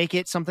 And it would make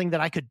it something that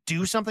I could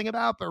do something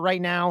about. But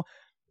right now,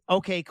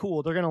 okay,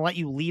 cool. They're going to let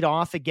you lead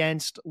off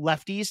against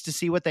lefties to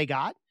see what they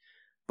got.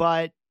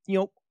 But,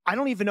 I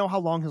don't even know how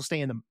long he'll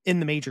stay in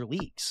the major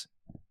leagues.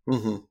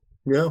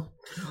 Yeah.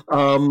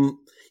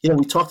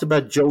 We talked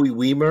about Joey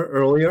Wiemer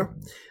earlier.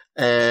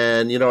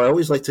 And, I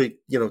always like to,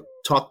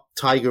 talk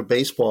Tiger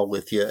baseball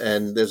with you.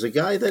 And there's a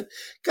guy that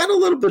got a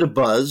little bit of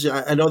buzz.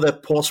 I know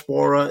that Paul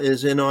Spora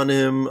is in on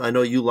him. I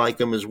know you like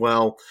him as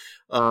well.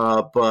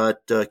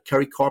 But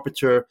Kerry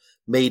Carpenter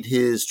made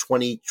his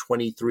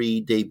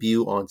 2023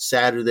 debut on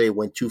Saturday,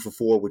 went 2 for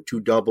 4 with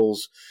 2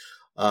 doubles.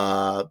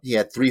 He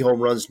had 3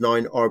 home runs,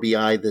 9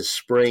 RBI this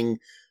spring,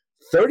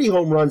 30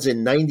 home runs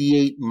in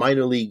 98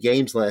 minor league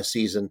games last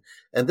season.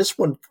 And this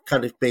one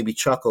kind of made me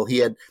chuckle. He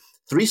had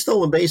 3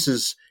 stolen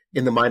bases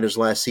in the minors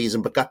last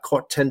season, but got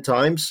caught 10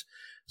 times.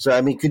 So,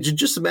 I mean, could you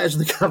just imagine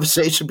the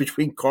conversation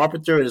between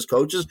Carpenter and his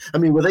coaches? I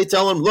mean, were they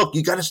telling him, look,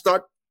 you got to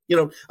start,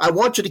 I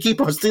want you to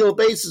keep on stealing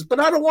bases, but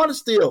I don't want to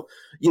steal.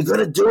 You're going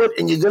to do it,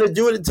 and you're going to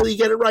do it until you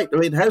get it right. I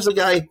mean, how's the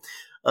guy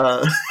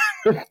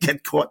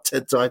get caught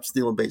 10 times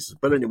stealing bases?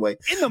 But anyway.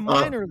 In the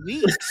minor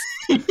leagues.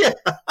 Yeah.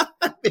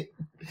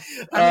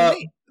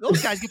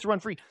 those guys get to run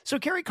free. So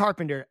Kerry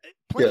Carpenter,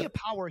 plenty of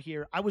power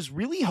here. I was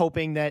really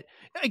hoping that,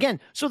 again,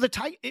 so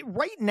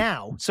right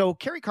now, so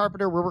Kerry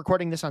Carpenter, we're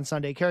recording this on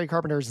Sunday. Kerry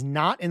Carpenter is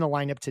not in the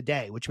lineup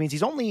today, which means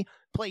he's only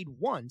played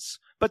once.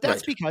 But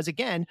that's because,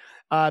 again,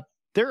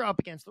 they're up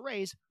against the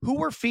Rays, who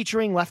were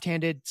featuring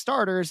left-handed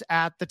starters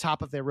at the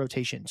top of their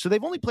rotation. So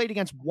they've only played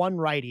against one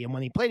righty. And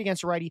when he played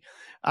against a righty,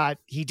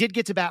 he did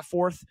get to bat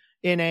fourth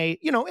in a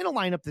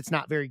lineup that's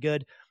not very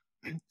good.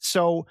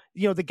 So,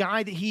 the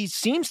guy that he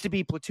seems to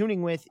be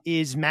platooning with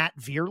is Matt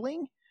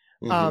Vierling,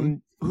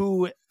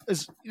 who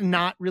is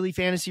not really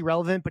fantasy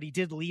relevant, but he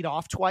did lead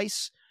off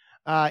twice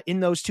in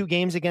those 2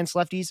 games against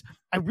lefties.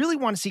 I really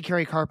want to see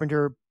Kerry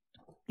Carpenter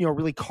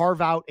really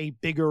carve out a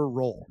bigger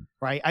role,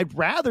 right? I'd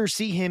rather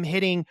see him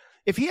hitting,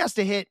 if he has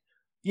to hit,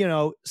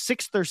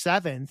 6th or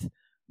 7th,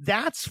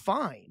 that's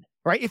fine,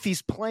 right? If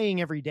he's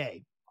playing every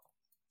day.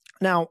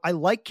 Now, I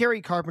like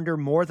Kerry Carpenter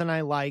more than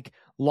I like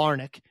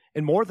Larnach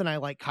and more than I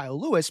like Kyle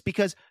Lewis,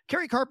 because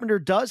Kerry Carpenter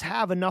does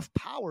have enough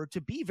power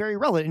to be very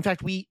relevant. In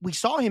fact, we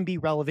saw him be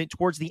relevant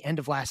towards the end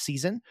of last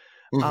season.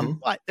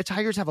 But the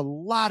Tigers have a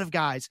lot of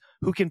guys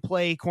who can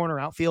play corner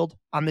outfield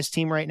on this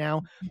team right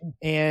now.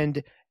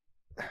 And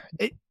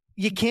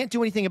you can't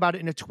do anything about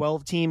it in a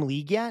 12-team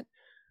league yet,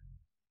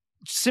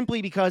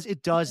 simply because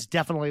it does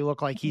definitely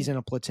look like he's in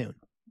a platoon.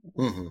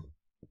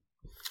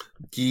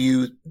 Do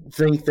you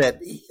think that,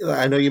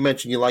 I know you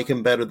mentioned you like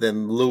him better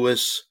than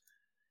Lewis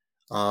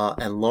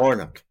and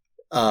Larnach.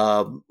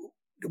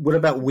 What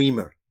about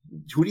Weimer?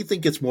 Who do you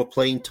think gets more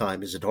playing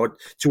time? Is it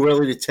too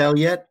early to tell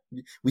yet?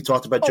 We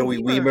talked about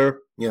Joey Weimer.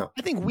 Yeah,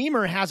 I think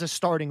Weimer has a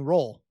starting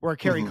role where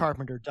Kerry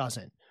Carpenter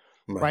doesn't.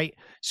 Right.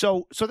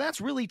 So that's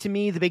really, to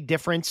me, the big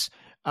difference.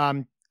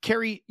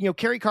 Kerry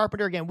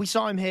Carpenter, again, we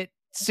saw him hit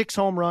 6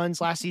 home runs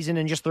last season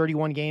in just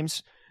 31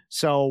 games.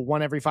 So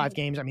 1 every 5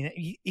 games. I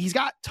mean, he's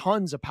got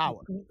tons of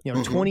power,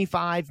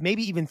 25,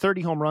 maybe even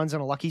 30 home runs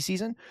in a lucky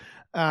season.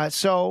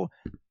 So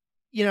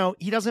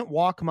he doesn't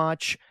walk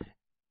much,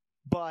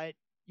 but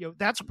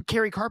that's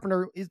Kerry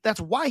Carpenter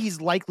that's why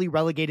he's likely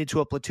relegated to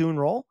a platoon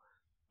role.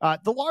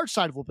 The large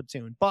side of a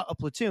platoon, but a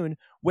platoon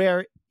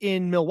where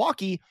in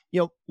Milwaukee,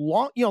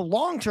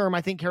 long term,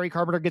 I think Kerry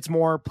Carpenter gets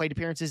more plate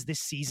appearances this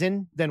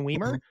season than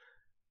Weimer.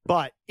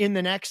 But in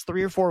the next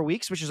 3 or 4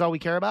 weeks, which is all we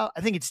care about,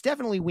 I think it's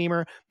definitely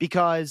Weimer,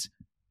 because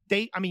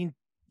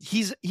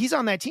he's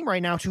on that team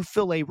right now to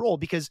fill a role,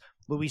 because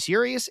Luis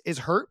Urias is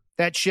hurt.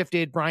 That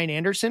shifted Brian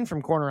Anderson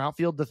from corner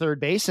outfield to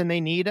third base, and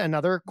they need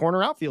another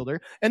corner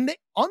outfielder. And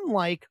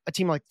unlike a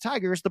team like the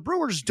Tigers, the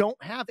Brewers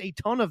don't have a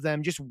ton of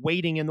them just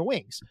waiting in the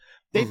wings.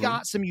 They've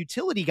got some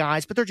utility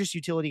guys, but they're just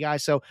utility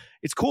guys. So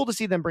it's cool to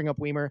see them bring up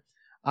Weimer.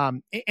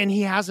 And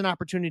he has an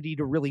opportunity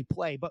to really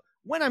play. But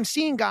when I'm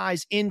seeing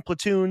guys in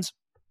platoons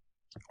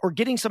or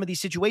getting some of these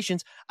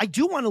situations, I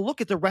do want to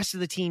look at the rest of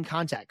the team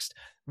context.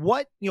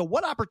 What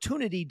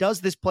opportunity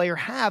does this player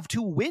have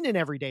to win an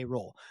everyday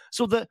role?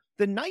 So the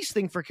nice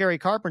thing for Kerry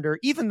Carpenter,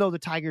 even though the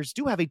Tigers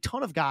do have a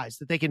ton of guys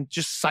that they can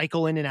just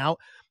cycle in and out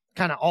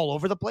kind of all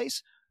over the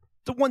place,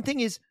 the one thing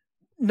is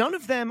none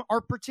of them are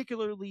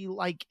particularly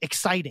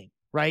exciting,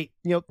 right?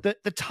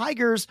 The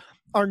Tigers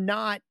are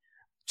not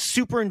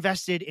super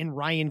invested in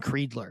Ryan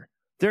Kreidler.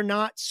 They're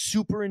not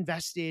super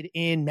invested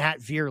in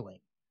Matt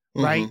Vierling,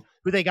 right?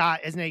 Who they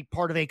got as a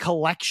part of a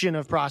collection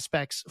of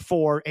prospects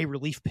for a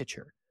relief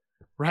pitcher,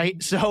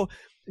 right? So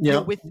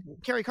with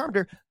Kerry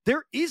Carpenter,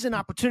 there is an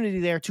opportunity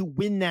there to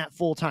win that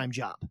full-time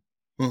job,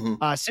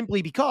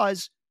 simply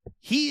because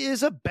he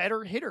is a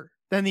better hitter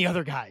than the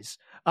other guys,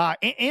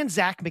 and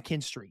Zach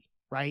McKinstry,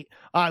 right?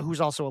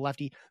 Who's also a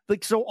lefty.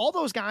 So all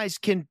those guys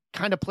can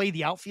kind of play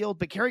the outfield,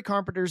 but Kerry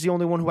Carpenter is the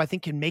only one who I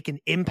think can make an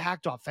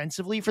impact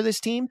offensively for this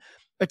team,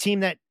 a team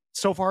that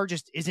so far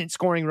just isn't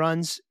scoring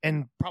runs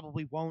and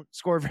probably won't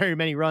score very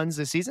many runs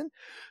this season.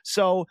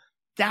 So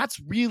that's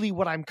really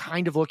what I'm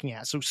kind of looking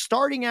at. So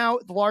starting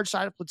out the large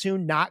side of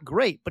platoon, not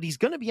great, but he's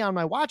going to be on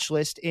my watch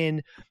list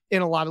in a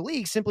lot of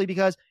leagues, simply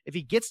because if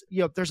he gets,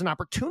 there's an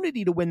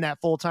opportunity to win that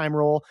full-time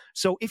role.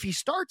 So if he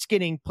starts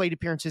getting plate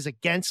appearances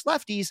against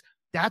lefties,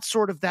 that's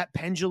sort of that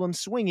pendulum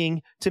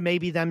swinging to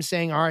maybe them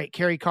saying, all right,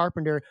 Kerry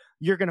Carpenter,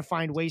 you're going to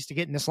find ways to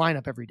get in this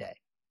lineup every day.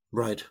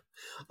 Right.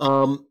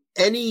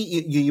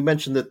 You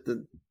mentioned that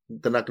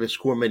they're not going to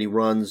score many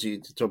runs.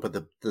 You talk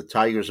about the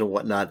Tigers and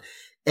whatnot.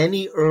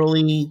 Any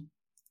early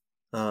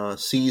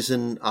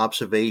season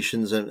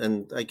observations,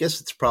 and I guess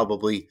it's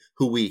probably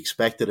who we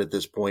expected at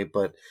this point,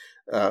 but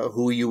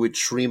who you would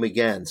stream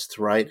against,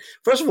 right?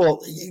 First of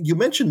all, you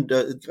mentioned,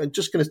 I'm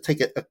just going to take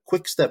a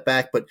quick step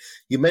back, but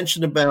you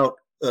mentioned about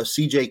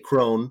CJ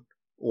Cron,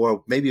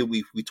 or maybe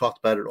we talked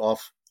about it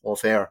off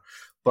air,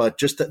 but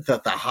just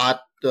the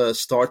hot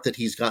start that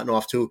he's gotten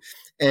off to.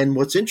 And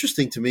what's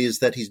interesting to me is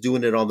that he's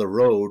doing it on the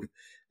road.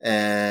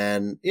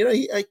 And,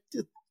 I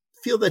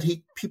feel that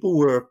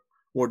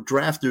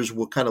drafters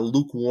were kind of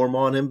lukewarm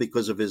on him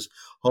because of his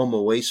home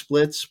away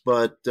splits,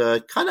 but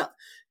kind of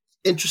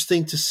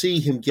interesting to see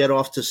him get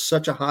off to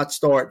such a hot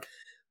start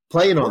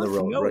playing on the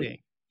road. Right?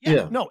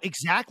 Yeah, no,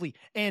 exactly.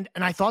 And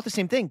I thought the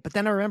same thing, but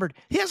then I remembered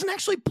he hasn't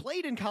actually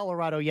played in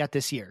Colorado yet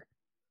this year.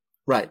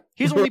 Right.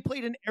 He's only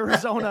played in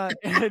Arizona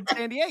and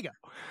San Diego.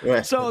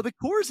 Right. So the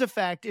Coors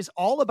effect is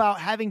all about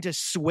having to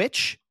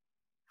switch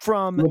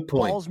from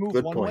balls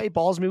moved one way,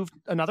 balls moved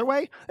another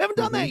way. They haven't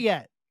done that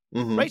yet.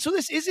 Right. So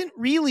this isn't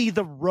really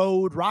the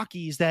road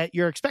Rockies that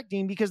you're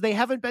expecting because they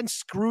haven't been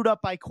screwed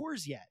up by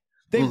Coors yet.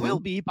 They will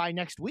be by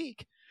next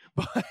week,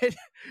 but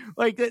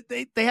like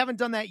they haven't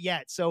done that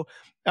yet. So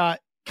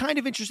kind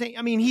of interesting.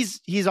 I mean,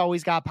 he's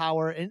always got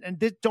power,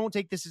 and don't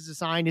take this as a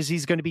sign as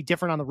he's going to be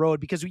different on the road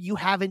because you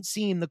haven't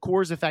seen the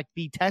Coors effect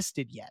be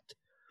tested yet.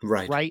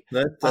 Right.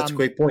 That's a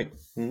great point.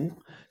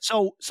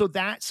 So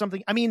that's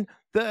something, I mean,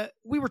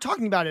 we were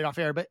talking about it off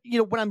air, but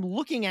when I'm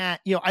looking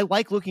at, I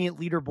like looking at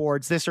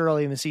leaderboards this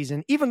early in the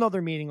season, even though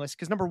they're meaningless,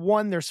 because number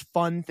one, there's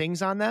fun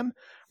things on them,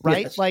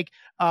 right? Yes. Like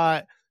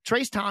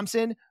Trace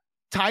Thompson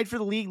tied for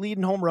the league lead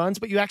in home runs,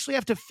 but you actually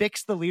have to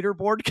fix the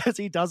leaderboard because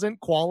he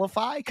doesn't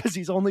qualify because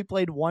he's only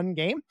played one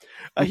game.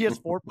 He has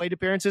 4 plate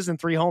appearances and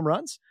 3 home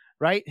runs.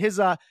 Right. His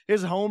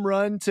home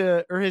run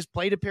or his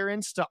plate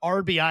appearance to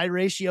RBI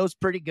ratio is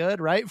pretty good,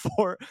 right?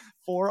 4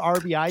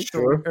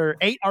 RBI or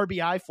 8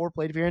 RBI, 4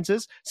 plate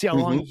appearances. See how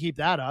long you keep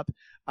that up.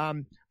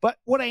 But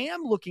what I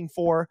am looking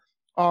for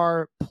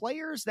are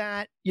players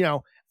that,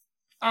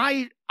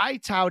 I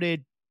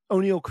touted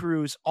O'Neal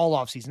Cruz all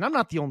offseason. I'm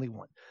not the only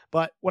one,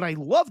 but what I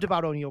loved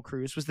about O'Neal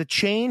Cruz was the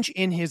change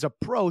in his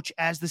approach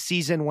as the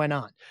season went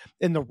on.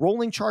 And the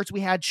rolling charts we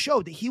had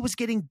showed that he was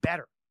getting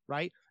better,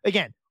 right?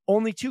 Again,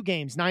 only 2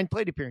 games, 9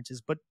 plate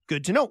appearances, but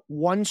good to know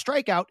 1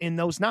 strikeout in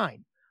those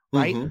 9,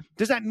 right?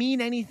 Does that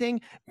mean anything?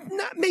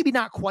 Maybe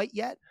not quite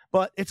yet,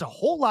 but it's a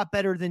whole lot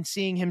better than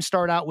seeing him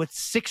start out with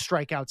 6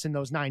 strikeouts in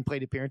those 9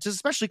 plate appearances,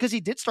 especially because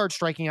he did start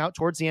striking out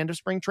towards the end of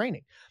spring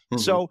training.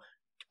 So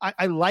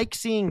I like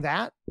seeing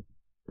that.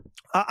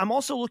 I'm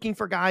also looking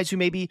for guys who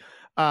maybe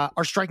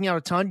are striking out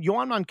a ton.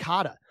 Yoan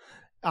Moncada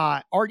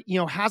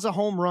has a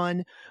home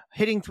run,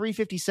 hitting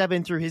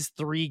 357 through his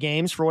 3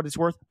 games for what it's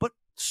worth, but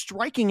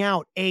striking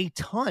out a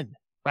ton,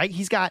 right?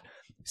 He's got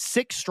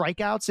 6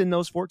 strikeouts in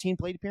those 14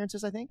 plate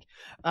appearances, I think.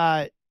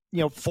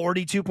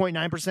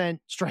 42.9%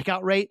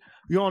 strikeout rate.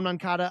 Yoan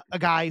Moncada, a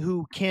guy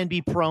who can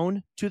be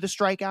prone to the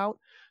strikeout.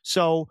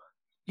 So,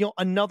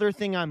 another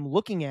thing I'm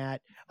looking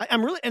at,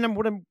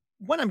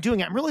 when I'm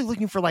doing it, I'm really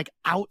looking for like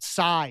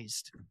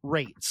outsized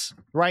rates,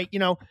 right?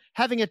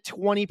 Having a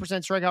 20%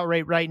 strikeout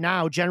rate right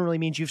now generally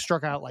means you've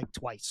struck out like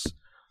twice.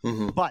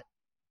 But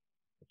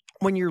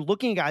when you're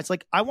looking at guys,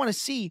 like I want to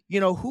see,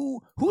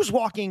 who's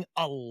walking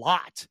a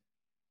lot.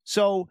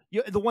 So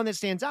the one that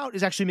stands out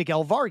is actually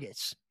Miguel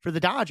Vargas for the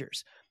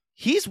Dodgers.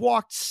 He's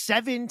walked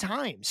 7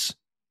 times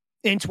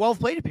in 12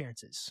 plate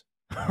appearances,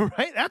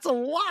 right? That's a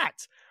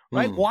lot,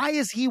 right? Why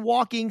is he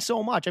walking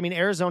so much? I mean,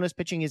 Arizona's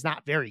pitching is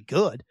not very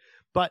good,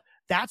 but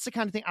that's the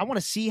kind of thing I want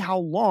to see how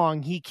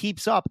long he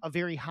keeps up a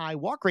very high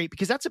walk rate,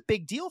 because that's a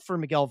big deal for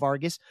Miguel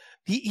Vargas.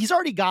 He's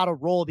already got a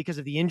role because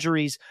of the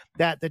injuries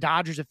that the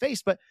Dodgers have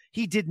faced, but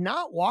he did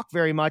not walk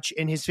very much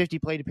in his 50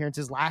 plate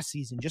appearances last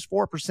season, just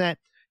 4%,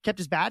 kept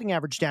his batting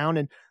average down.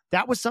 And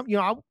that was something,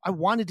 I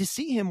wanted to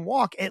see him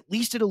walk at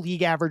least at a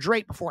league average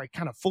rate before I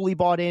kind of fully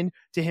bought in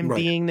to him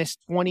being this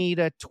 20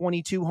 to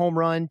 22 home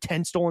run,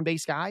 10 stolen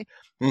base guy.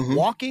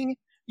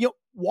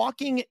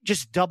 Walking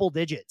just double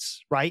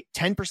digits, right?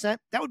 10%,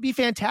 that would be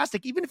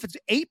fantastic. Even if it's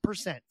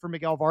 8% for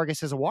Miguel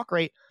Vargas as a walk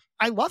rate,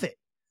 I love it,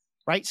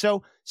 right?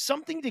 So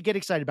something to get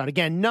excited about.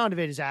 Again, none of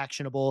it is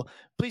actionable.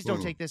 Please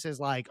don't take this as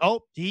like,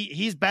 oh,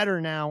 he's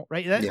better now,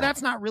 right?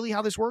 That's not really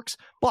how this works.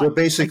 But we're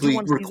basically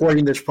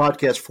recording this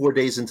podcast 4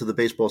 days into the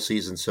baseball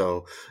season.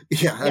 So,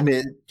 I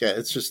mean,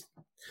 it's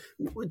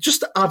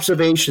just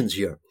observations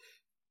here.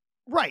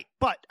 Right.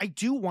 But I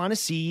do want to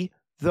see,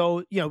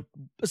 though,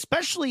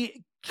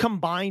 especially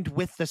combined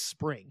with the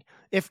spring.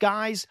 If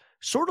guys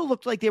sort of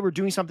looked like they were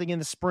doing something in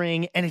the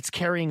spring and it's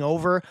carrying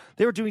over,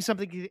 they were doing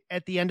something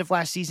at the end of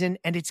last season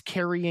and it's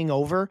carrying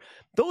over.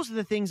 Those are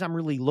the things I'm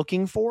really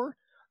looking for.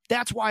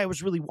 That's why I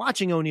was really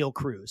watching O'Neal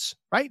Cruz,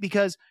 right?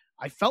 Because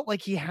I felt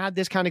like he had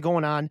this kind of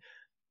going on,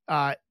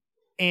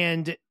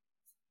 and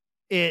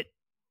it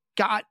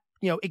got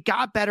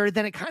better.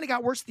 Then it kind of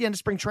got worse at the end of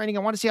spring training.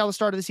 I want to see how the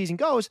start of the season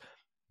goes,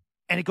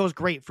 and it goes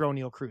great for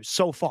O'Neal Cruz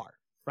so far.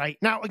 Right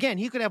now, again,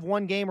 he could have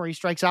one game where he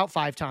strikes out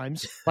 5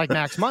 times, like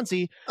Max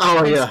Muncy.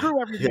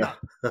 Screw everything up.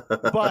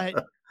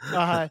 But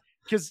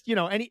because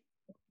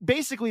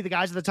basically the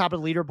guys at the top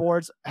of the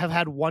leaderboards have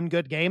had one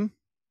good game,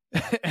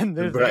 and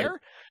they're there.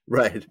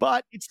 Right.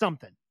 But it's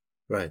something.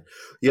 Right.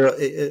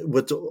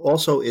 What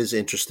also is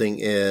interesting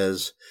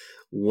is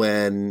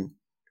when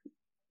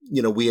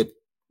we had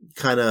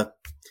kind of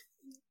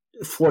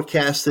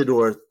forecasted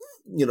or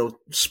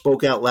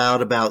spoke out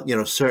loud about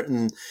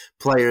certain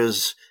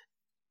players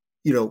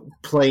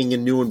playing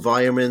in new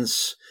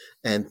environments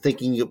and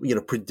thinking,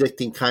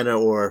 predicting kind of,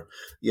 or,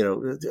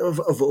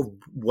 of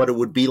what it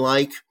would be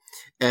like.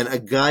 And a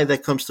guy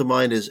that comes to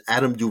mind is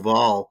Adam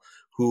Duvall,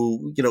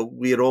 who,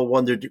 we had all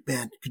wondered,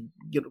 man,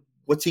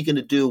 what's he going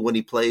to do when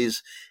he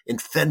plays in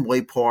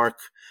Fenway Park,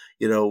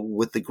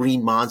 with the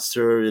Green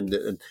Monster,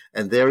 and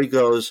there he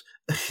goes.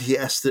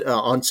 Yes,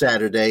 on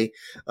Saturday,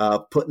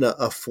 putting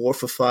a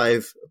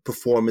 4-for-5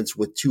 performance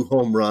with 2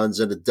 home runs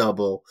and a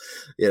double,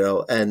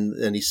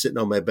 and he's sitting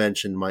on my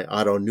bench in my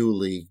Otto New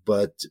League.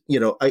 But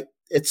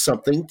it's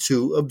something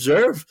to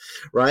observe,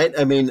 right?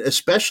 I mean,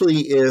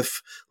 especially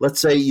if,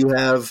 let's say, you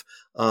have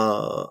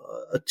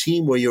a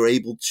team where you're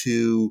able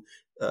to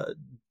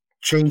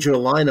change your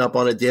lineup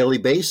on a daily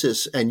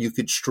basis, and you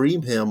could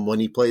stream him when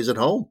he plays at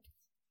home.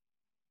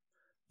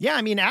 Yeah,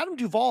 I mean, Adam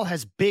Duvall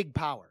has big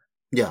power.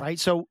 Yeah. Right.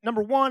 So,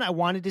 number one, I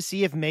wanted to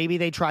see if maybe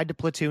they tried to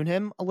platoon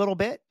him a little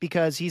bit,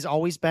 because he's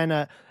always been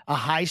a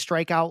high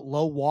strikeout,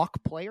 low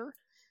walk player.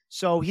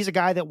 So he's a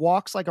guy that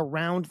walks like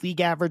around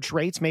league average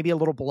rates, maybe a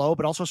little below,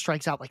 but also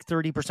strikes out like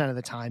 30% of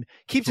the time,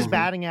 keeps his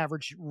batting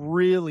average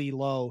really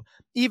low.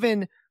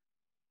 Even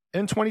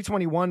in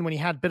 2021, when he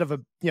had a bit of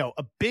a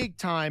big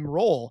time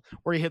role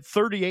where he hit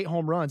 38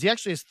 home runs, he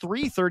actually has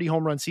 3 30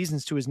 home run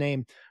seasons to his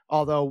name,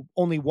 although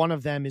only one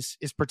of them is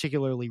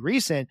particularly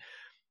recent.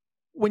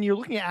 When you're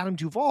looking at Adam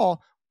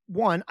Duvall,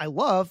 one, I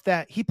love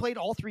that he played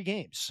all 3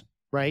 games,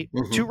 right?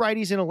 2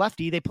 righties and a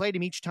lefty. They played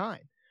him each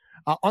time.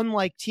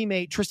 Unlike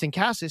teammate Tristan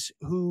Cassis,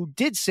 who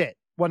did sit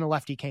when a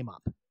lefty came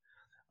up.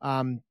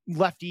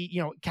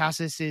 Lefty,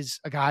 Cassis is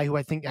a guy who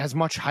I think has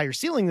much higher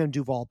ceiling than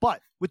Duvall. But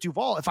with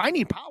Duvall, if I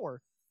need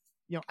power,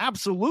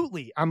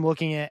 absolutely, I'm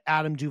looking at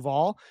Adam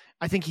Duvall.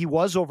 I think he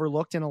was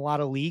overlooked in a lot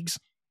of leagues.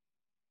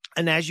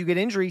 And as you get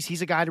injuries,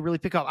 he's a guy to really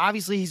pick up.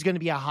 Obviously, he's going to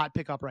be a hot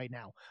pickup right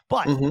now.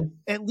 But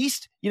at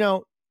least,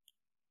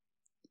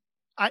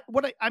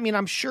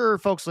 I'm sure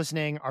folks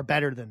listening are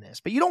better than this,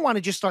 but you don't want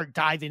to just start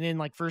diving in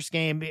like first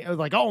game,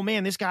 like, oh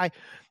man, this guy,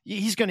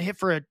 he's going to hit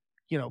for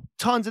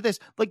tons of this.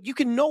 Like, you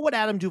can know what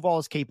Adam Duvall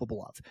is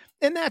capable of.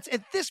 And that's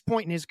at this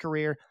point in his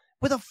career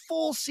with a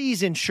full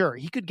season. Sure,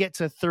 he could get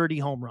to 30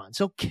 home runs.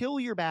 He'll kill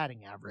your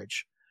batting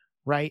average.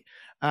 Right.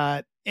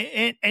 And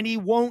he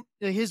won't,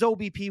 his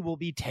OBP will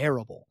be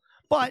terrible,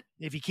 but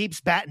if he keeps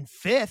batting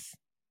 5th,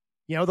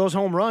 those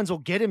home runs will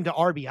get him to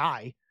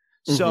RBI.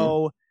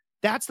 So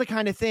that's the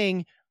kind of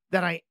thing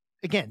that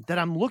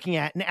I'm looking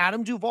at. And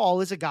Adam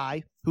Duvall is a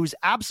guy who's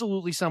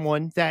absolutely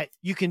someone that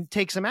you can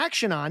take some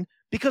action on,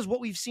 because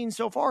what we've seen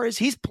so far is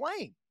he's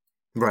playing.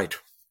 Right.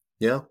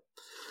 Yeah.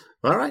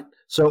 All right.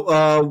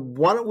 So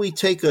why don't we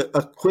take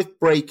a quick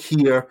break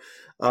here?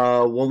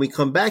 When we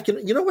come back,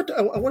 and you know what,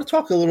 I want to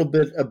talk a little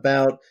bit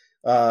about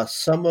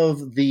some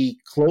of the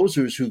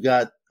closers who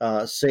got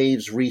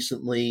saves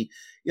recently.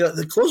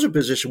 The closer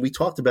position we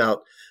talked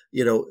about,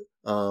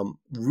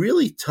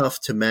 really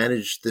tough to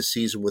manage this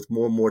season with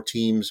more and more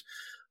teams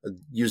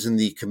using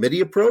the committee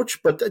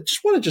approach. But I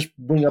just want to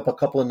bring up a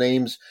couple of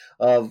names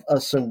of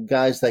some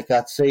guys that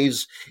got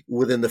saves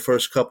within the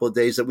first couple of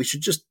days that we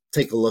should just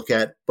take a look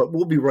at. But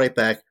we'll be right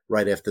back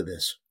right after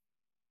this.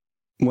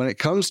 When it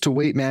comes to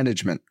weight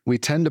management, we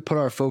tend to put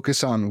our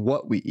focus on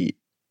what we eat,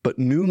 but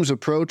Noom's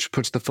approach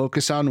puts the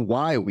focus on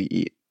why we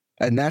eat,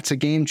 and that's a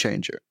game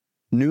changer.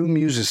 Noom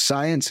uses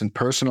science and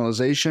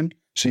personalization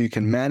so you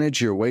can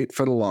manage your weight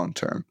for the long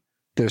term.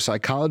 Their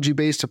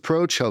psychology-based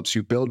approach helps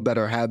you build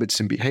better habits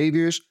and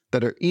behaviors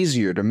that are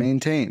easier to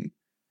maintain,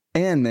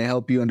 and they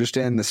help you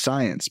understand the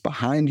science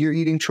behind your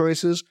eating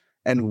choices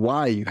and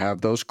why you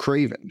have those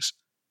cravings.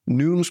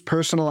 Noom's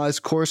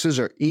personalized courses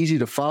are easy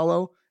to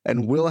follow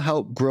and will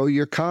help grow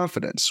your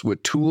confidence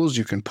with tools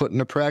you can put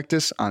into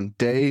practice on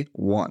day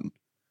 1.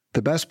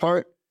 The best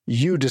part?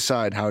 You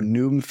decide how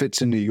Noom fits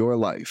into your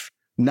life,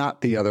 not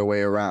the other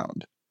way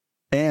around.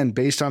 And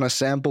based on a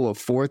sample of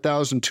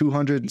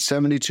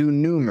 4,272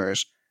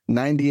 Noomers,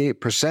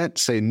 98%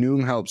 say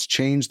Noom helps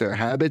change their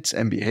habits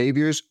and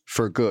behaviors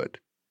for good.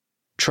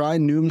 Try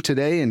Noom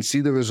today and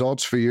see the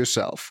results for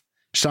yourself.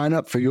 Sign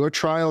up for your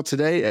trial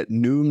today at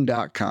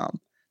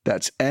Noom.com.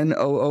 That's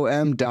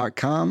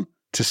Noom.com.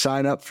 to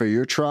sign up for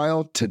your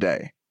trial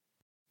today.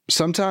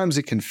 Sometimes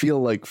it can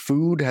feel like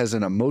food has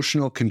an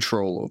emotional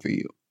control over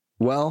you.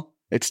 Well,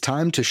 it's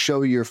time to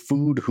show your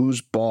food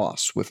who's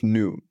boss with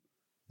Noom.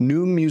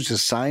 Noom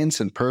uses science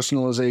and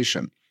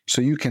personalization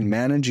so you can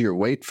manage your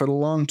weight for the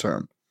long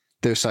term.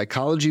 Their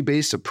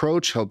psychology-based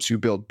approach helps you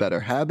build better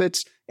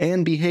habits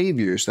and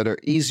behaviors that are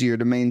easier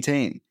to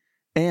maintain,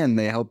 and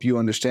they help you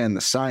understand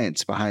the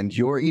science behind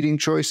your eating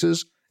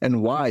choices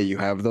and why you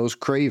have those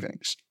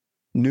cravings.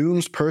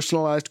 Noom's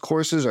personalized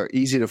courses are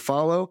easy to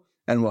follow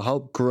and will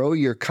help grow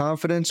your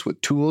confidence with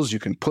tools you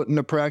can put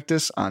into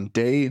practice on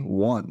day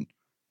 1.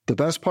 The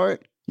best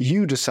part?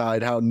 You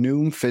decide how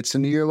Noom fits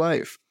into your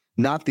life,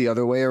 not the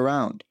other way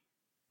around.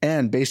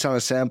 And based on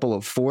a sample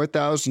of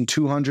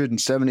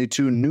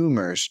 4,272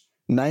 Noomers,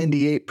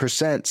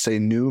 98% say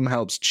Noom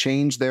helps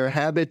change their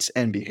habits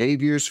and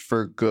behaviors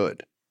for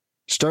good.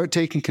 Start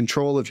taking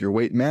control of your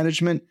weight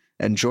management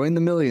and join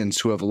the millions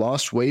who have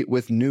lost weight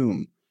with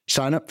Noom.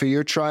 Sign up for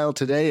your trial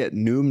today at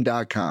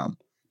Noom.com.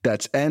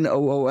 That's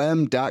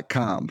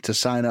Noom.com to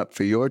sign up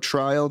for your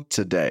trial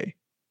today.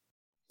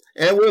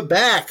 And we're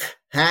back.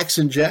 Hacks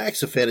and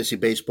Jacks, a fantasy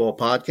baseball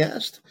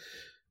podcast.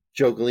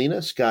 Joe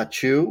Galena, Scott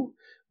Chu.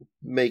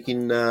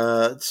 making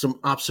some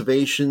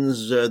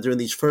observations during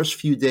these first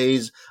few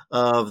days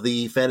of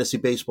the fantasy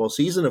baseball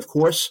season. Of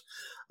course,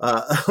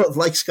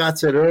 like Scott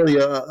said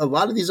earlier, a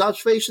lot of these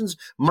observations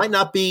might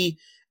not be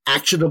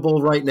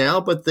actionable right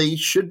now, but they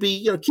should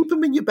be, keep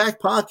them in your back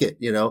pocket,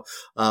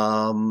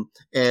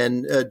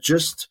 and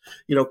just,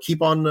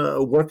 keep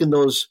on working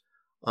those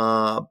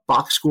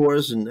box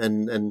scores.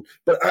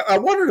 But I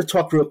wanted to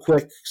talk real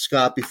quick,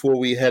 Scott, before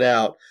we head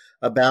out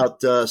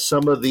about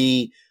some of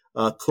the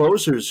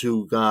closers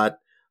who got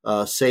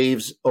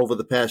saves over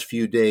the past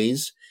few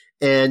days.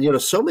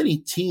 And, so many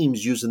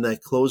teams using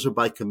that closer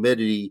by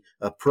committee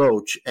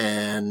approach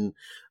and,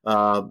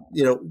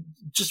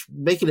 just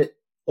making it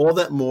all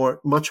that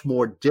much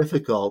more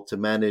difficult to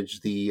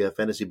manage the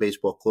fantasy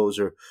baseball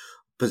closer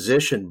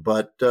position.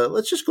 But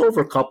let's just go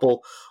over a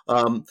couple.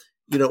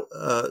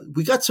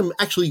 We got some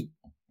actually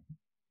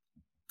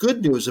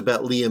good news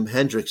about Liam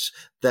Hendriks,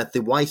 that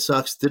the White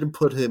Sox didn't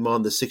put him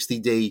on the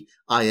 60-day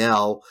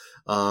IL.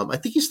 I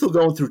think he's still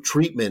going through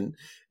treatment,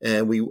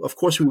 and we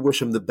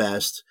wish him the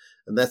best.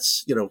 And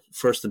that's,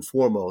 first and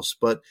foremost.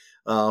 But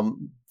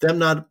them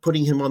not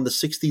putting him on the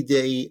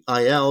 60-day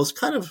IL is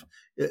kind of,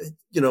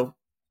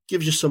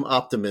 gives you some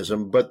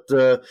optimism. But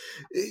a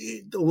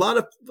lot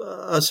of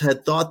us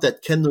had thought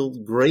that Kendall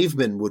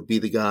Graveman would be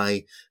the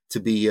guy to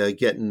be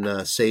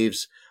getting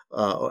saves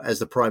as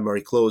the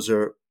primary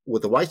closer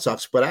with the White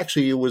Sox. But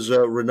actually, it was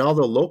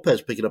Ronaldo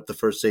Lopez picking up the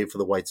first save for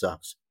the White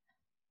Sox.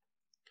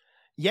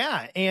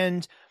 Yeah,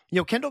 and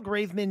Kendall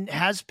Graveman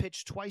has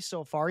pitched twice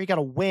so far. He got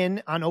a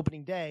win on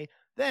opening day,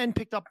 then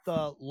picked up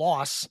the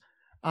loss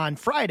on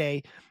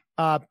Friday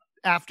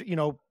after,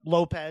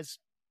 Lopez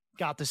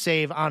got the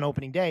save on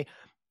opening day.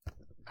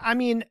 I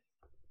mean,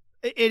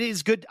 it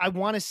is good. I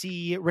want to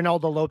see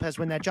Ronaldo Lopez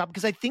win that job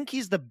because I think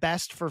he's the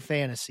best for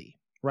fantasy,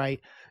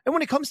 right? And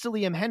when it comes to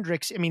Liam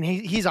Hendriks, I mean,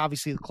 he's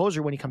obviously the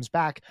closer when he comes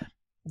back.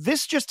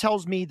 This just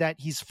tells me that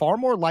he's far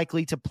more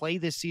likely to play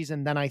this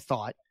season than I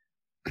thought.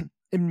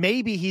 And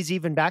maybe he's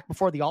even back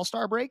before the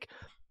All-Star break.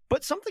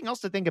 But something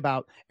else to think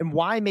about and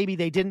why maybe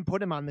they didn't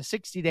put him on the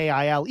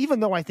 60-day IL, even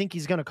though I think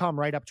he's going to come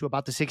right up to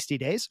about the 60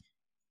 days,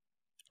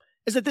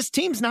 is that this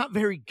team's not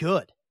very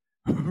good,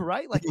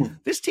 right? Like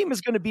this team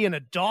is going to be in a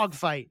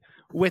dogfight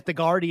with the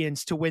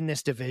Guardians to win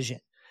this division.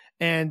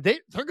 And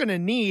they're going to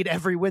need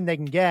every win they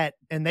can get,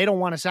 and they don't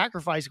want to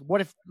sacrifice.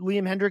 What if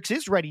Liam Hendriks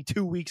is ready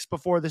 2 weeks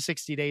before the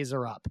 60 days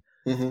are up,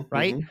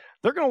 right? Mm-hmm.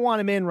 They're going to want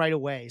him in right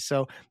away.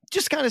 So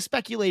just kind of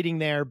speculating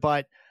there,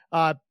 but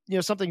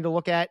something to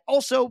look at.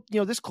 Also,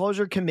 this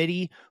closer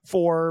committee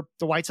for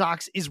the White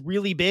Sox is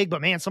really big,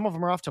 but man, some of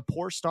them are off to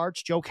poor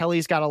starts. Joe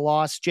Kelly's got a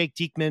loss. Jake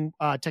Diekman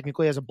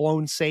technically has a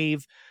blown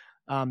save.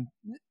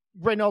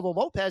 Ronaldo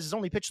Lopez has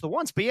only pitched the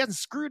once, but he hasn't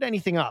screwed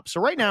anything up.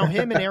 So right now,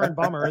 him and Aaron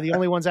Bummer are the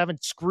only ones that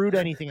haven't screwed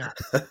anything up.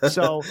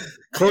 So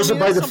closer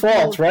by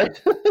default, right?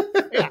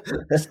 Yeah,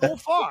 so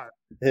far.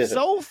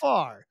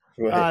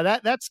 Right.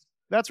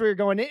 That's where you're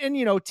going.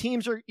 And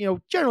teams are,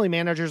 generally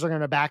managers are going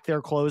to back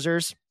their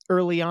closers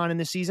early on in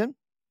the season.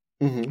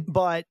 Mm-hmm.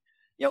 But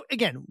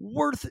again,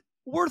 worth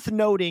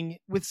noting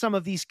with some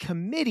of these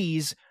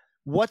committees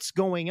what's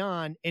going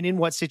on and in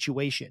what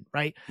situation,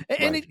 right?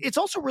 And it's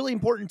also really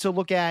important to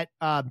look at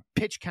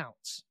pitch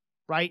counts,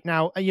 right?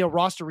 Now,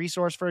 Roster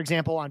Resource, for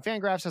example, on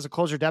Fangraphs has a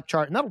closer depth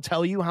chart, and that'll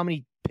tell you how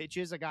many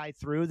pitches a guy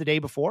threw the day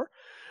before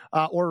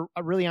or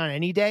really on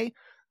any day.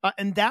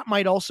 And that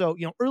might also,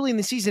 early in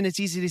the season,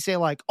 it's easy to say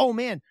like, oh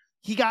man,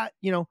 he got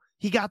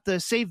the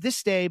save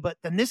this day, but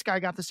then this guy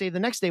got the save the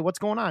next day. What's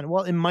going on?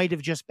 Well, it might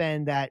have just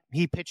been that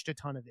he pitched a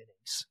ton of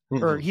innings,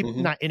 or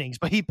not innings,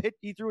 but he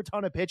threw a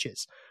ton of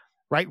pitches.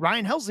 Right.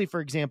 Ryan Helsley, for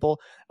example,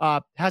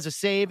 has a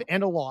save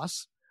and a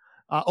loss.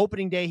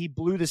 Opening day, he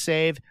blew the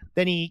save.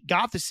 Then he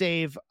got the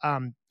save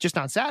just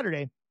on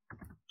Saturday.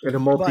 And a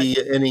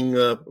multi-inning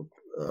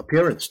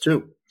appearance,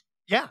 too.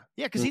 Yeah.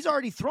 Yeah. Because he's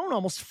already thrown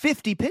almost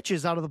 50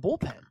 pitches out of the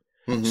bullpen.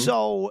 Mm-hmm.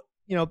 So,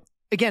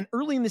 again,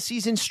 early in the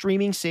season,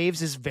 streaming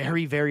saves is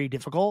very, very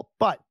difficult.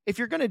 But if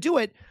you're going to do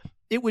it,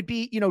 it would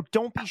be,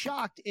 don't be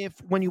shocked if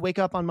when you wake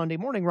up on Monday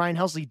morning, Ryan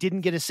Helsley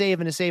didn't get a save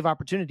and a save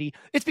opportunity.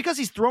 It's because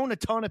he's thrown a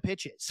ton of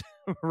pitches,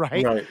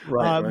 right?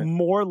 Right.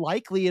 More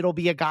likely it'll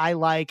be a guy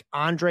like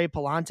Andre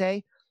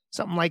Palante,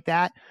 something like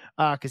that,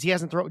 because he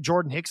hasn't thrown.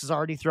 Jordan Hicks has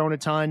already thrown a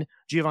ton.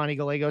 Giovanni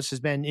Gallegos has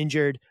been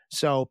injured.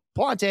 So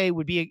Palante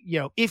would be,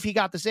 if he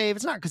got the save,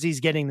 it's not because he's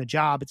getting the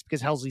job. It's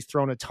because Helsley's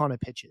thrown a ton of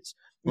pitches.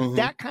 Mm-hmm.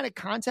 That kind of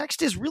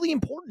context is really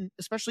important,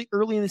 especially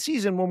early in the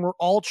season when we're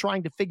all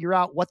trying to figure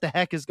out what the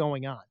heck is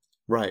going on.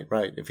 Right.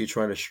 If you're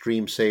trying to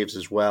stream saves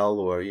as well,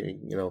 or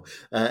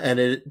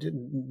another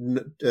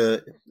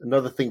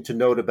thing to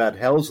note about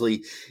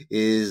Helsley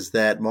is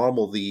that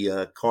Marmol,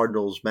 the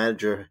Cardinals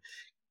manager,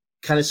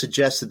 kind of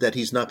suggested that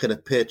he's not going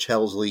to pitch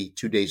Helsley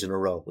 2 days in a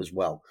row as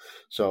well.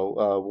 So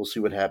we'll see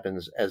what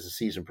happens as the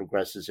season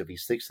progresses if he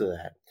sticks to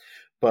that.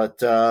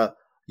 But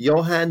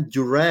Johan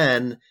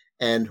Duran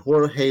and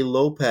Jorge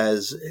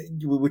Lopez,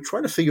 we were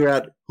trying to figure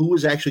out who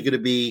was actually going to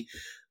be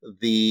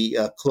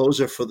the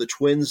closer for the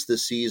Twins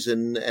this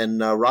season, and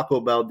Rocco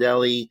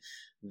Baldelli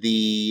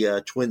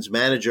the Twins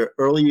manager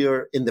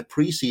earlier in the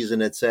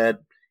preseason had said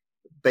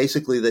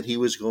basically that he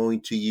was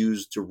going to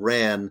use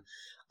Duran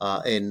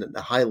in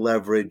high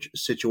leverage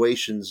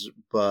situations,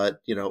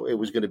 but it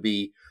was going to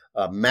be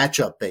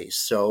matchup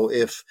based. So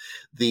if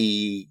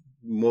the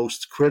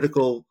most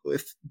critical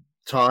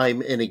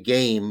time in a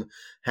game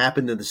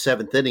happened in the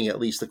seventh inning, at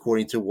least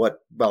according to what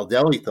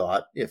Baldelli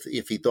thought, if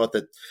he thought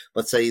that,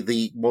 let's say,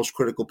 the most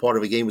critical part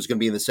of a game was going to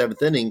be in the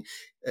seventh inning,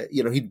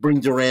 he'd bring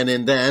Duran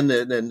in then,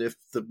 and if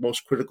the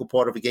most critical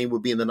part of a game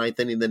would be in the ninth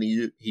inning, then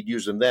he'd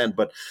use him then.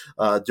 But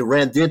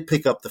Duran did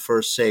pick up the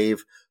first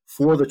save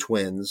for the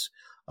Twins,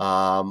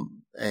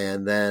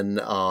 and then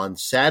on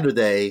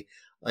Saturday,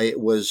 it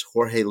was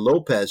Jorge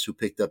Lopez who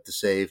picked up the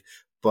save.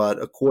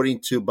 But according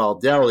to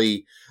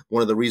Baldelli,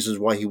 one of the reasons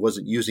why he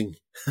wasn't using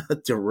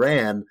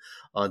Duran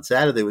on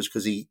Saturday was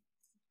because he,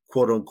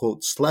 quote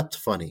unquote, slept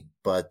funny.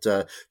 But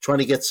trying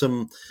to get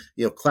some,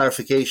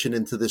 clarification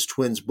into this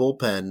Twins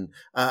bullpen,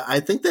 I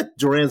think that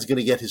Duran's going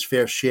to get his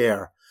fair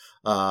share.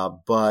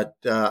 But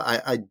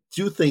I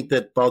do think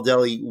that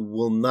Baldelli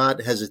will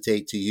not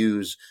hesitate to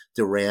use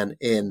Duran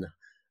in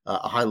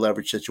a high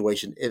leverage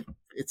situation if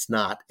it's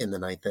not in the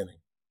ninth inning.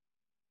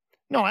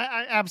 No,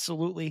 I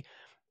absolutely.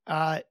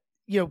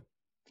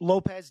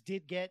 Lopez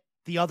did get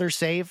the other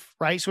save,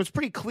 right? So it's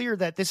pretty clear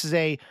that this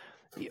is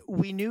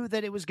we knew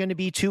that it was going to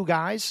be two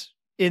guys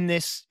in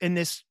this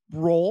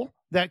role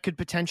that could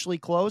potentially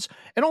close.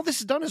 And all this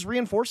has done is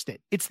reinforced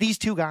it. It's these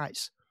two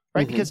guys,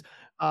 right? Mm-hmm.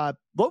 Because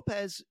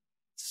Lopez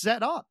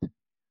set up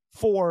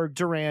for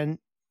Duran,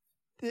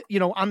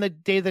 on the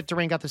day that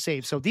Duran got the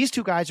save. So these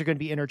two guys are going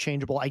to be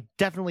interchangeable. I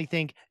definitely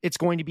think it's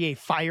going to be a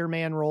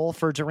fireman role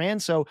for Duran.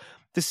 So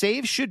the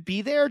save should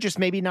be there, just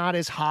maybe not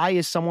as high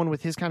as someone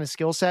with his kind of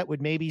skill set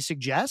would maybe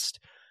suggest.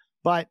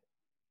 But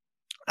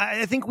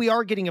I think we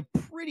are getting a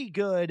pretty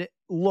good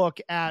look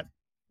at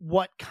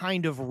what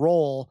kind of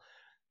role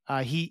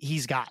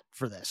he's got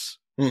for this.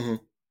 Mm-hmm.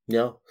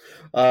 Yeah.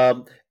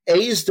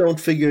 A's don't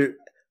figure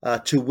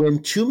to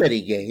win too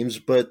many games,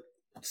 but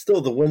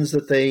still the ones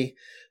that they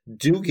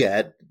do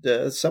get,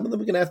 some of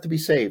them are going to have to be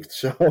saved.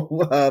 So,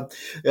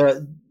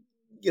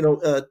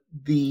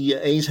 the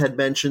A's had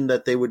mentioned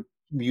that they would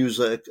use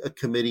a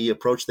committee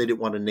approach. They didn't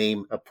want to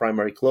name a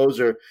primary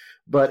closer,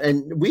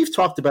 and we've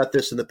talked about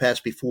this in the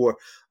past before.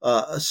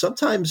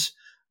 Sometimes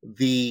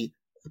the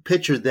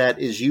pitcher that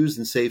is used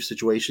in save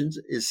situations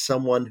is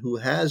someone who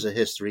has a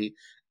history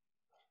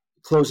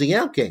closing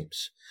out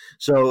games.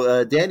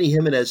 So Danny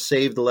Jimenez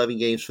saved 11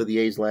 games for the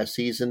A's last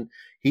season.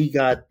 He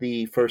got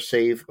the first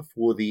save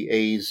for the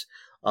A's.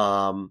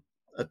 I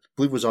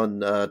believe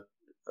it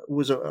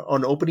was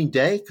on opening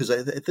day, because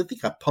I think they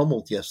got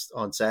pummeled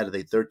on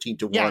Saturday,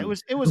 13-1. Yeah,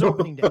 it was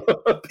opening day.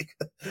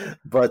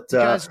 But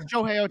because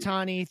Shohei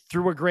Ohtani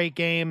threw a great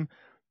game,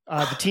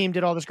 the team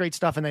did all this great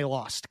stuff, and they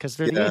lost because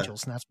they're the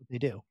Angels, and that's what they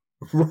do.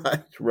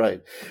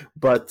 Right.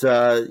 But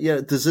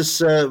does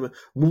this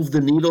move the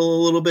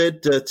needle a little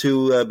bit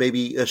to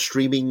maybe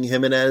streaming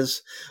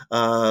Jimenez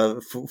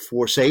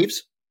for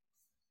saves?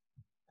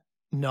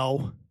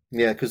 No.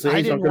 Yeah, because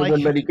he's not going to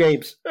win many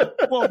games.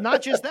 Well,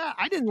 not just that.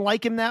 I didn't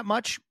like him that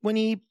much when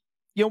he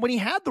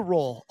had the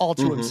role all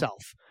to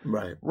himself.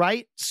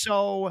 Right.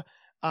 So,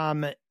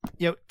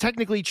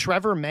 technically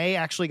Trevor May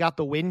actually got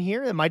the win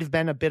here. It might have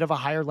been a bit of a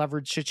higher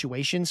leverage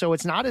situation. So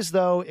it's not as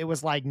though it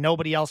was like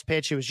nobody else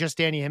pitched. It was just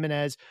Danny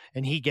Jimenez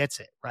and he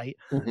gets it. Right.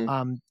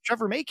 Mm-hmm.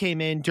 Trevor May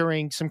came in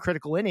during some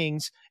critical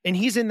innings and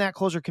he's in that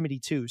closer committee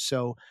too.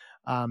 So,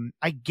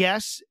 I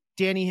guess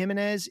Danny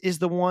Jimenez is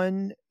the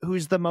one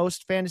who's the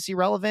most fantasy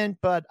relevant,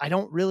 but I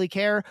don't really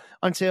care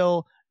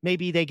until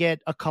maybe they get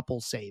a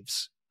couple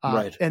saves.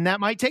 Right. And that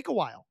might take a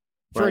while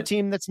for a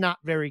team that's not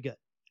very good.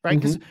 Right.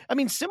 Because,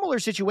 similar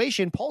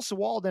situation, Paul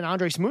Sewald and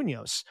Andres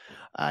Munoz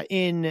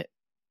in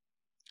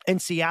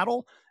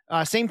Seattle,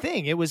 same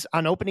thing. It was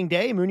on opening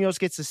day. Munoz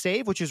gets the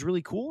save, which is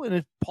really cool. And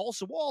if Paul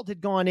Sewald had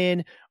gone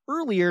in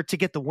earlier to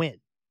get the win.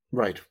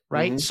 Right.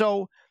 Mm-hmm.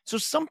 So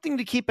something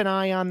to keep an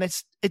eye on.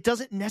 It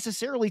doesn't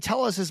necessarily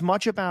tell us as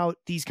much about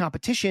these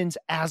competitions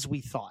as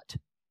we thought,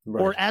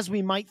 or as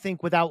we might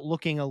think without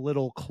looking a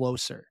little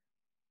closer.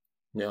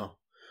 Yeah.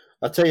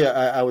 I'll tell you,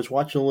 I was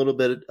watching a little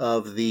bit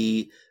of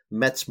the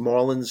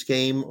Mets-Marlins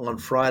game on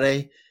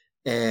Friday,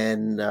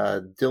 and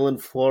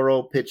Dylan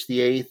Floro pitched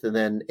the eighth, and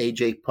then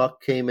A.J.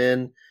 Puck came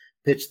in,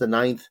 pitched the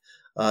ninth.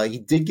 He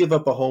did give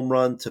up a home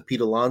run to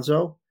Pete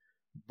Alonso,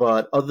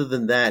 but other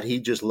than that, he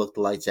just looked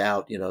lights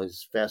out.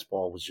 His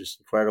fastball was just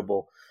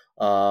incredible.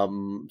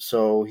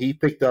 So he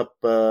picked up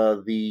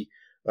the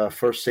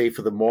first save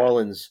for the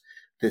Marlins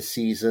this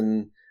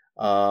season.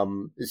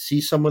 Is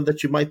he someone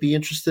that you might be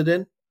interested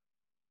in?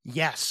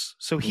 Yes.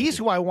 So he's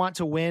who I want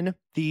to win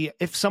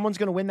if someone's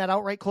going to win that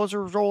outright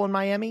closer role in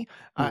Miami,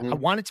 I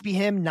want it to be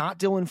him, not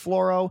Dylan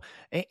Floro.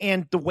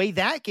 And the way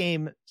that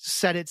game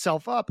set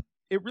itself up,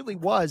 it really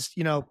was,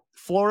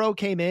 Floro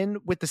came in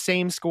with the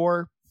same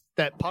score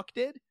that Puck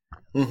did.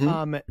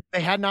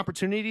 They had an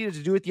opportunity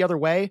to do it the other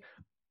way.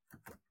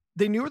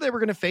 they knew they were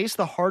going to face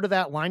the heart of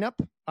that lineup.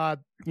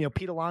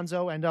 Pete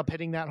Alonso ended up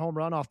hitting that home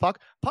run off Puck.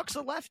 Puck's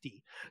a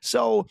lefty.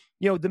 So,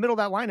 the middle of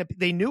that lineup,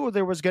 they knew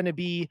there was going to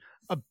be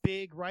a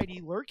big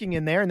righty lurking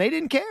in there, and they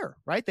didn't care,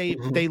 right?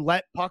 They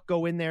let Puck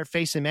go in there,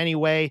 face him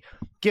anyway,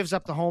 gives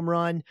up the home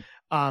run.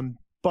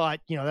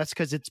 But, that's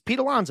because it's Pete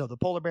Alonso, the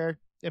polar bear.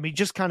 I mean, he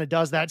just kind of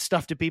does that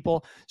stuff to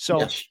people. So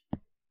yes.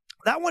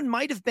 That one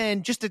might have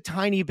been just a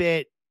tiny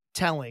bit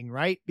telling,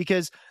 right?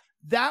 Because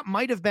that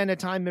might have been a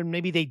time when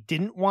maybe they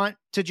didn't want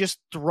to just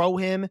throw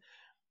him,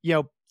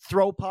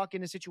 throw Puck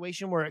in a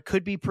situation where it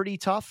could be pretty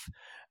tough,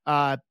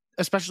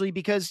 especially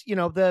because,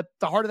 the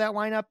heart of that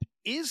lineup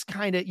is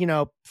kind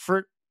of,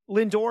 for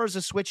Lindor is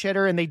a switch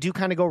hitter and they do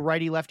kind of go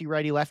righty,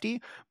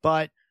 lefty.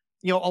 But,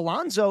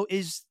 Alonso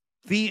is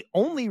the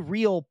only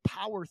real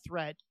power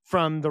threat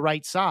from the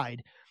right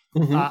side.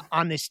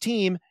 On this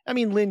team. I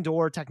mean,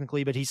 Lindor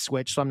technically, but he's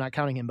switched, so I'm not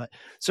counting him. But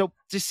so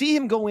to see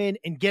him go in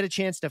and get a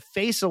chance to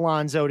face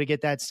Alonso to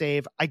get that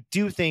save, I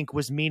do think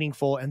was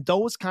meaningful. And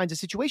those kinds of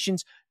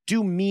situations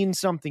do mean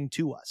something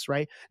to us,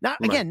 right? Not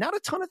a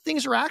ton of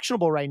things are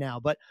actionable right now,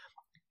 but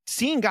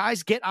seeing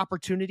guys get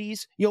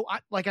opportunities,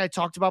 like I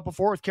talked about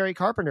before with Kerry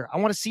Carpenter, I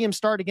want to see him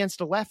start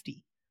against a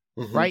lefty,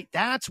 right?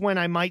 That's when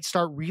I might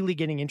start really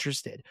getting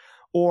interested.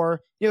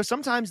 Or,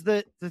 sometimes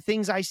the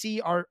things I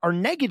see are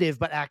negative,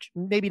 but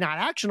maybe not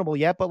actionable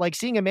yet, but like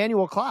seeing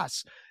Emmanuel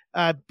Class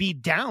be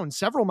down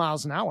several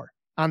miles an hour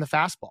on the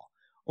fastball,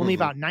 only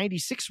about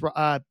 96,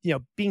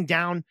 being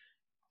down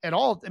at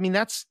all. I mean,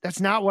 that's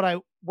not what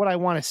I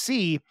want to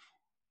see.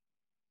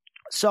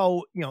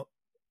 So,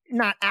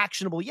 not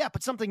actionable yet,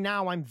 but something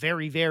now I'm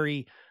very,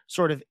 very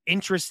sort of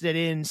interested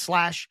in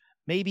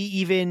 / maybe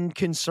even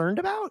concerned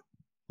about.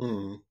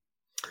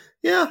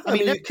 Yeah, I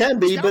mean it can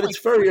be, but it's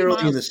very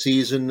early in the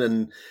season,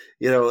 and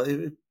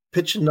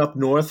pitching up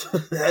north.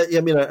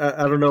 I mean,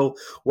 I don't know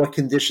what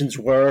conditions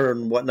were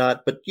and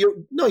whatnot, but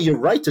you're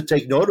right to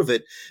take note of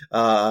it,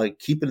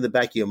 keep it in the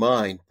back of your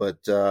mind.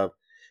 But and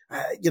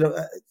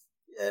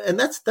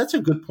that's a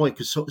good point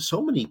because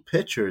so many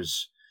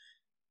pitchers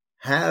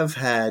have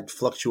had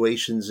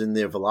fluctuations in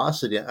their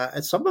velocity.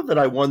 Some of it,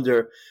 I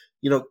wonder,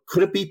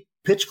 could it be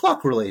pitch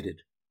clock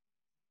related?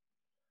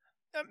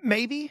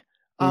 Maybe.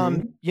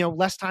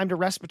 Less time to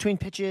rest between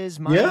pitches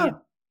might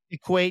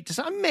equate to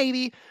some,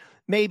 maybe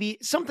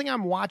something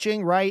I'm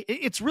watching, right?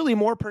 It's really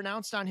more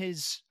pronounced on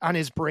his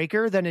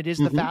breaker than it is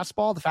the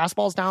fastball. The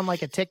fastball's down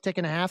like a tick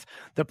and a half.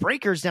 The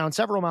breaker's down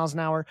several miles an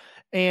hour,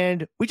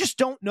 and we just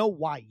don't know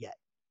why yet,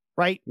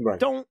 right?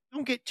 Don't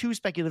get too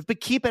speculative,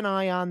 but keep an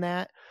eye on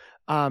that.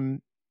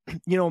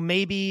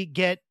 Maybe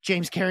get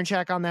James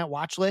Karinchak on that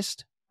watch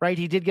list, right?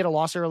 He did get a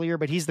loss earlier,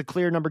 but he's the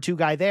clear number 2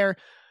 guy there.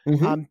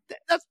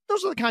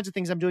 Those are the kinds of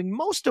things I'm doing.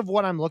 Most of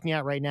what I'm looking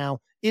at right now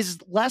is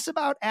less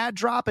about ad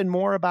drop and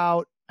more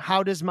about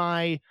how does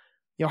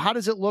how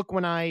does it look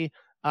when I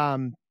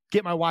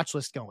get my watch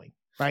list going,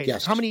 right?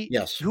 Yes. How many,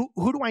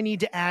 who do I need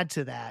to add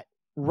to that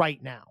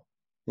right now?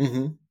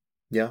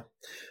 Yeah.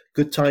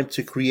 Good time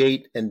to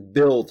create and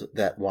build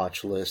that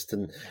watch list.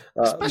 And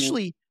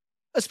especially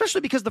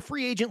because the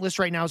free agent list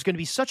right now is going to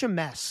be such a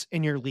mess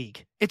in your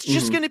league. It's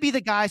just going to be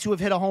the guys who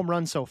have hit a home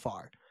run so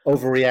far.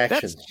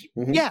 Overreactions.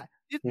 Yeah.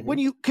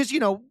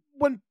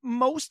 When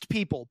most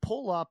people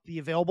pull up the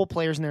available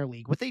players in their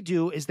league, what they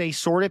do is they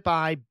sort it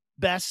by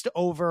best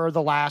over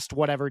the last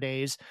whatever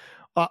days,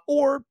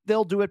 or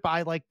they'll do it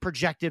by like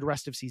projected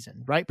rest of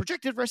season, right?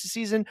 Projected rest of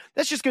season.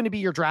 That's just going to be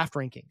your draft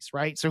rankings,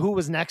 right? So who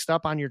was next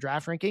up on your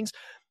draft rankings?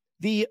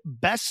 The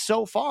best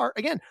so far,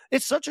 again,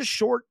 it's such a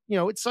short,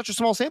 it's such a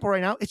small sample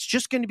right now. It's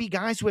just going to be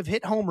guys who have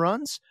hit home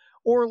runs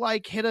or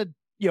like hit a,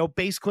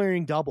 base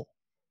clearing double,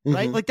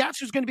 right? Like that's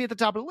who's going to be at the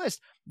top of the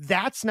list.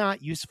 That's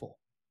not useful,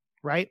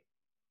 right?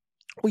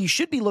 What you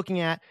should be looking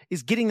at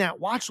is getting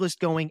that watch list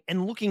going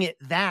and looking at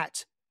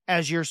that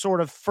as your sort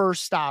of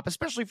first stop,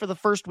 especially for the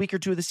first week or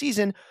two of the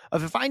season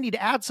of if I need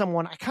to add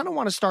someone, I kind of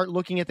want to start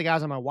looking at the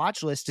guys on my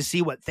watch list to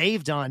see what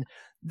they've done.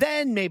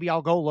 Then maybe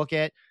I'll go look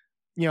at,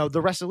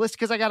 the rest of the list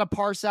because I got to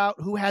parse out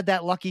who had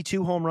that lucky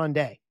 2 home run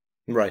day.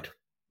 Right.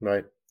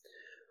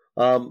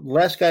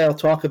 Last guy I'll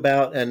talk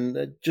about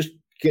and just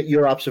get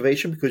your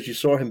observation because you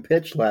saw him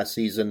pitch last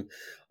season.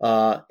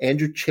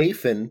 Andrew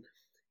Chafin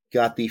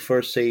got the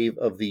first save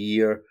of the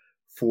year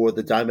for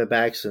the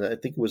Diamondbacks. And I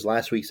think it was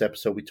last week's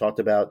episode we talked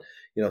about,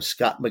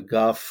 Scott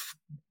McGuff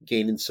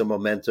gaining some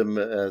momentum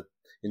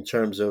in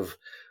terms of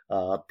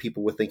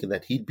people were thinking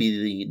that he'd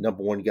be the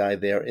number 1 guy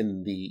there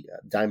in the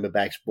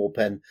Diamondbacks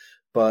bullpen.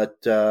 But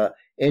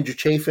Andrew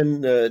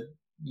Chafin,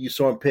 you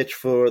saw him pitch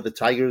for the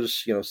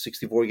Tigers,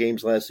 64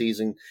 games last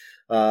season.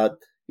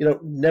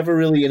 Never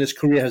really in his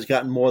career has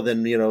gotten more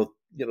than,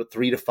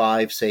 3 to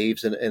 5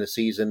 saves in a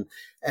season.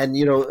 And,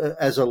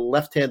 as a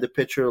left-handed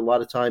pitcher, a lot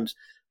of times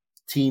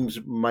teams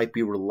might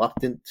be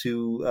reluctant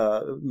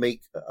to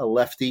make a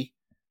lefty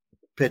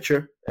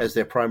pitcher as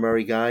their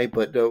primary guy.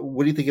 But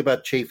what do you think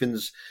about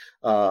Chafin's,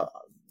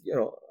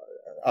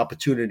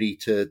 opportunity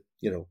to,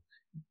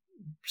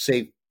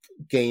 save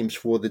games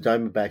for the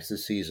Diamondbacks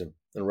this season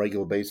on a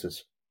regular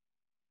basis?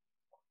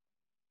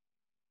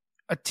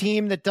 a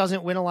team that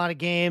doesn't win a lot of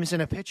games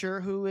and a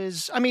pitcher who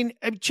is,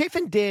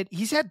 Chafin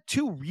he's had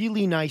 2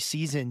 really nice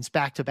seasons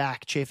back to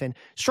back. Chafin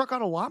struck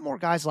out a lot more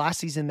guys last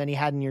season than he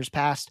had in years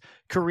past.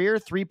 Career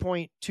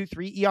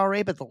 3.23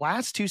 ERA, but the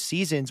last 2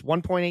 seasons,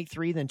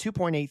 1.83, then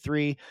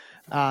 2.83.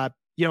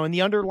 And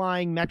the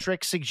underlying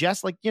metrics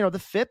suggest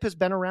the FIP has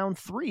been around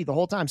 3 the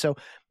whole time. So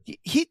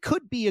he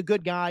could be a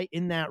good guy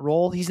in that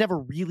role. He's never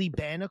really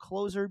been a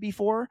closer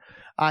before.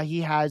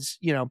 He has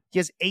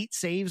 8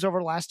 saves over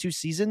the last 2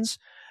 seasons.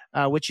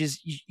 Which is,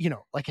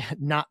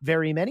 not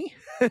very many,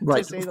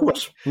 right? To say of the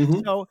course.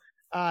 Least.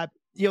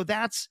 So,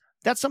 that's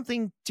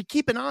something to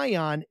keep an eye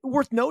on.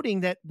 Worth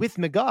noting that with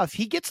McGough,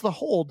 he gets the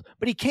hold,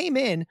 but he came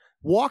in,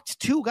 walked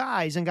 2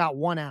 guys, and got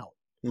 1 out.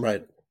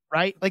 Right.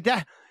 Like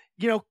that.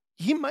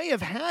 He may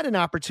have had an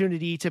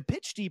opportunity to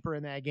pitch deeper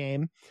in that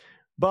game,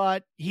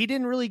 but he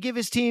didn't really give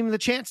his team the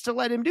chance to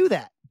let him do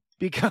that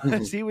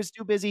because he was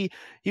too busy.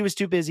 He was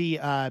too busy,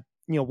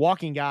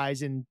 walking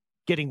guys and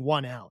getting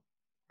 1 out.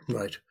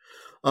 Right.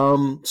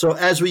 So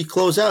as we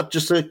close out,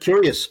 just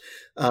curious,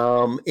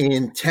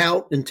 in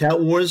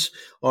Tout Wars,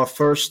 our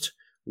first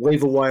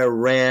waiver wire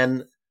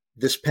ran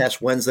this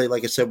past Wednesday.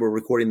 Like I said, we're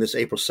recording this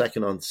April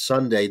 2nd on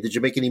Sunday. Did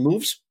you make any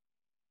moves?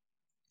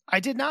 I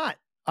did not.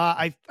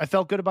 I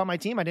felt good about my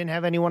team. I didn't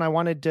have anyone I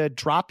wanted to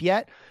drop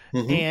yet.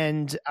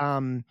 And,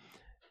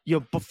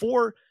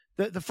 before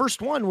the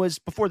first one was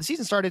before the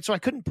season started, so I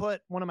couldn't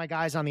put one of my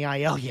guys on the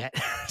IL yet.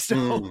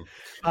 So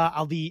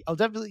I'll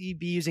definitely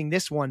be using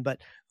this one,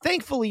 but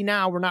thankfully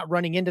now we're not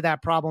running into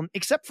that problem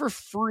except for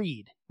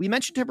Fried. We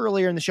mentioned him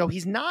earlier in the show.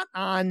 He's not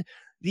on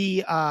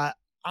the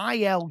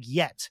IL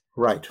yet.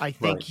 Right. I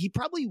think he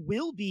probably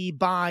will be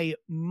by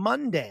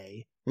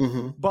Monday,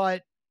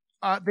 but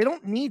they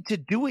don't need to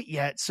do it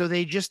yet. So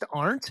they just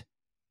aren't.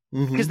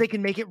 Because they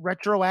can make it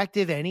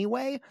retroactive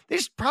anyway. They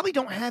just probably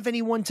don't have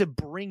anyone to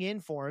bring in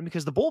for him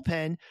because the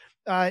bullpen,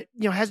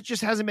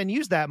 hasn't been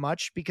used that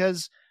much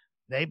because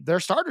their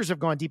starters have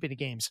gone deep into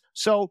games.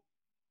 So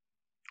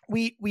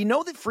we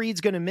know that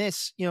Fried's going to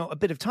miss, a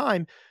bit of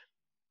time,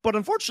 but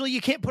unfortunately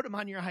you can't put him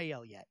on your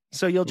IL yet.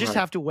 So you'll just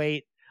have to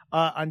wait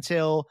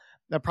until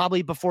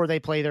probably before they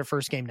play their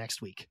first game next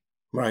week.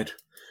 Right.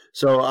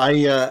 So I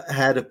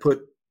had to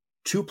put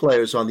 2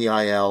 players on the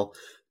IL.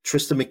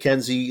 Tristan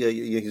McKenzie,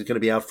 he's going to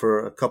be out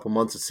for a couple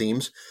months, it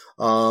seems.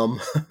 I'm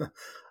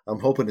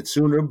hoping it's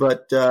sooner,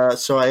 but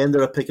so I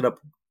ended up picking up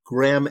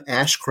Graham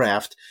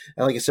Ashcraft.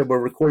 And like I said, we're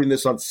recording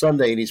this on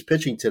Sunday, and he's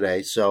pitching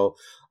today. So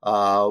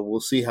we'll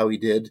see how he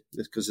did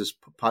because this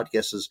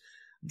podcast is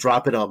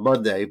dropping on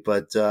Monday.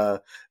 But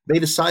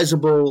made a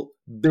sizable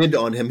bid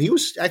on him. He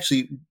was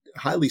actually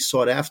highly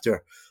sought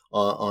after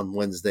on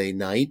Wednesday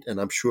night,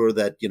 and I'm sure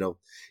that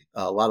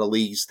a lot of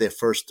leagues, their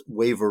first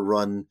waiver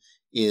run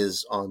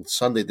is on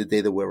Sunday, the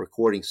day that we're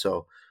recording.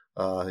 So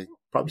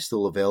probably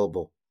still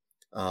available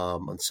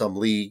on some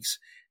leagues.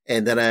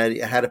 And then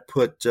I had to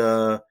put,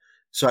 so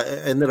I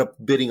ended up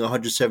bidding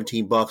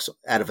 $117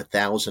 out of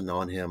 1,000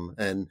 on him.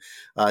 And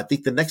I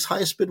think the next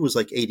highest bid was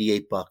like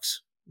 $88.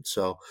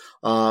 So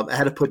I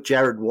had to put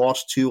Jared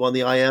Walsh too on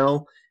the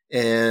IL.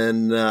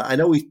 And I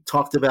know we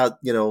talked about,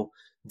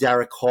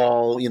 Derek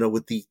Hall,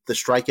 with the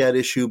strikeout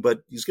issue,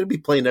 but he's going to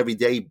be playing every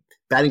day,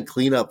 batting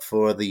cleanup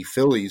for the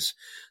Phillies.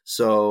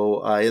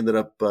 So I ended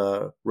up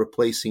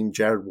replacing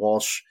Jared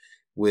Walsh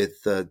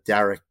with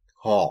Derek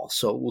Hall.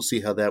 So we'll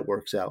see how that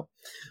works out.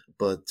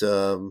 But,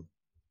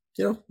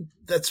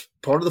 that's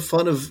part of the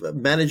fun of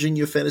managing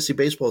your fantasy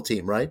baseball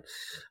team, right?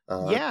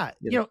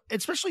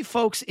 Especially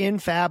folks in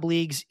FAAB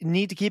leagues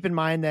need to keep in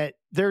mind that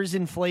there's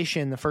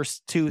inflation the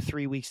first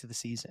 2-3 weeks of the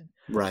season.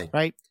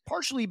 Right.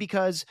 Partially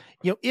because,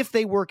 if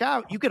they work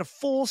out, you get a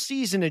full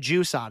season of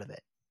juice out of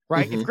it.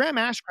 Right. If Graham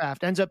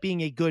Ashcraft ends up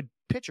being a good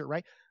pitcher,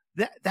 right,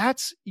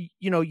 that's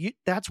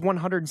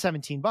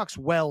 $117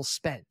 well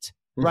spent.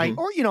 Right.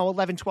 Or,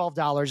 $11,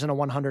 $12 in a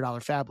 $100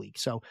 FAAB league.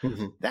 So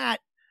that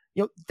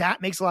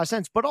makes a lot of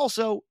sense, but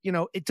also,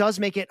 it does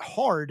make it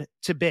hard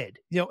to bid,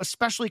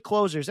 especially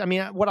closers. I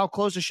mean, what I'll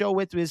close the show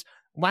with is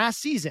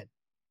last season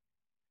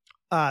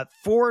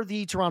for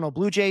the Toronto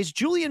Blue Jays,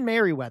 Julian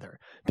Merriweather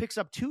picks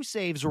up 2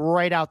 saves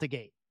right out the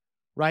gate.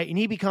 Right. And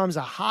he becomes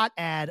a hot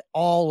ad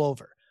all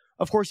over.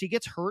 Of course, he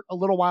gets hurt a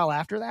little while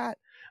after that.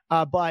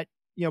 But,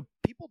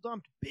 people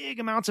dumped big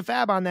amounts of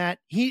FAAB on that.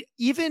 He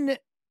even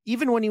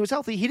when he was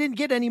healthy, he didn't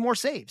get any more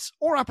saves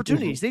or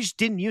opportunities. They just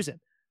didn't use him.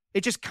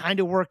 It just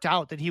kind of worked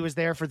out that he was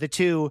there for the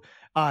 2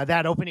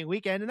 that opening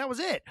weekend, and that was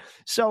it.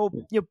 So,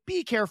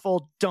 be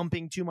careful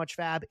dumping too much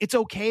FAAB. It's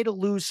okay to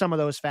lose some of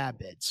those FAAB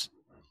bids,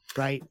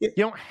 right? You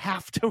don't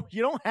have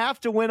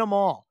to win them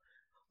all.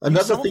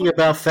 Another thing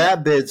about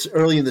FAAB bids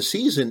early in the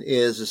season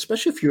is,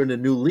 especially if you're in a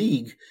new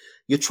league,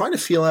 you're trying to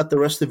feel out the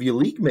rest of your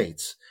league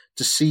mates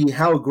to see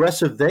how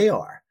aggressive they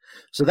are.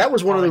 So that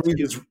was one of the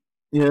reasons.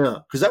 Yeah,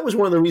 because that was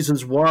one of the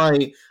reasons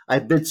why I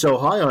bid so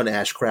high on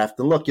Ashcraft.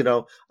 And look,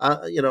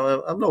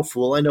 I'm no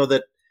fool. I know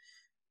that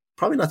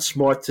probably not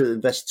smart to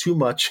invest too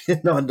much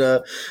on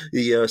the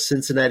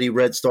Cincinnati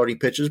Reds starting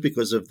pitchers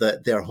because of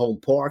their home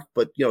park.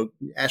 But,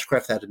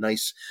 Ashcraft had a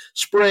nice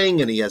spring,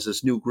 and he has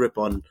this new grip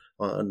on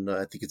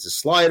I think it's a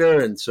slider.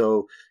 And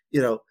so,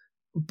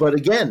 but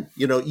again,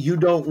 you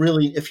don't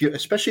really,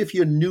 especially if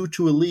you're new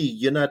to a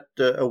league, you're not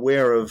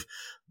aware of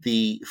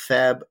the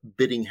FAAB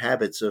bidding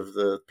habits of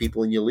the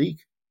people in your league.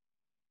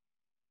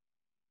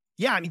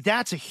 Yeah, I mean,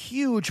 that's a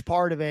huge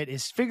part of it,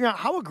 is figuring out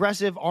how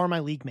aggressive are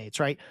my league mates,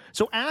 right?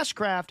 So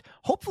Ashcraft,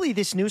 hopefully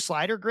this new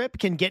slider grip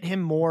can get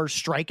him more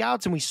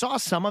strikeouts, and we saw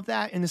some of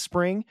that in the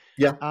spring.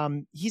 Yeah.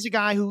 He's a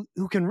guy who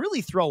can really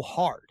throw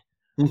hard,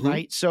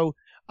 right? So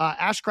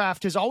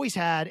Ashcraft has always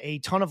had a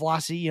ton of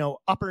velocity,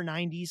 upper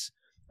 90s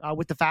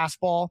with the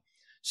fastball.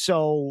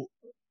 So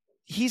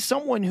he's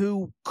someone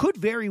who could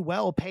very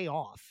well pay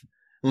off,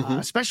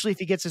 especially if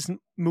he gets his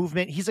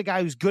movement. He's a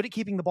guy who's good at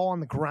keeping the ball on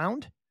the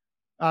ground.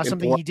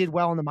 Something he did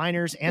well in the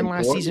minors and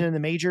last season in the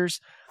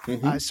majors.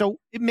 So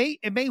it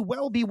may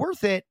well be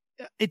worth it.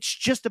 It's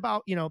just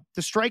about, the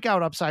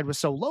strikeout upside was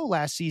so low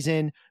last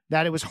season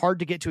that it was hard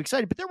to get too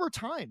excited. But there were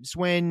times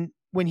when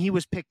he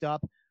was picked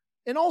up,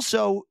 and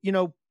also,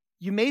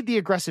 you made the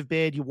aggressive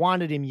bid, you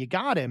wanted him, you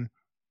got him.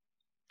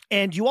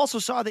 And you also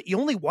saw that you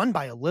only won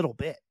by a little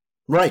bit.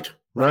 Right.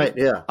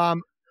 Yeah.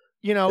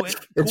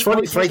 It's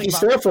funny, Frankie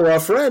Stanford, our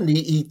friend,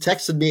 he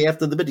texted me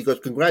after the bid. He goes,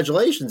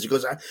 "Congratulations." He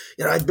goes, I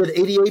bid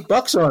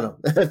 $88 on him.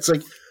 It's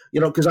like,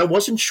 because I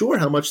wasn't sure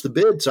how much to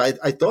bid. So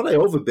I thought I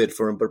overbid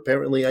for him, but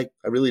apparently I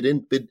really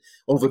didn't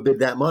overbid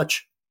that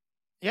much.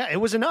 Yeah, it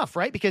was enough,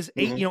 right? Because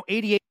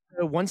 88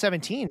 to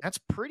 117, that's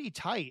pretty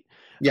tight.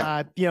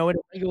 Yeah. In a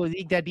regular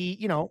league, that'd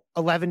be,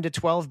 11 to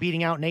 12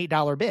 beating out an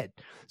 $8 bid.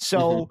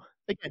 So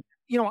again,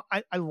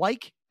 I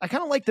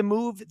kind of like the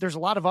move. There's a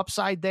lot of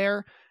upside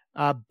there.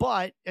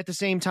 But at the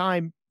same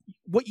time,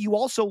 what you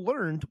also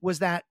learned was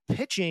that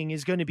pitching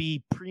is going to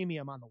be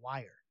premium on the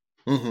wire.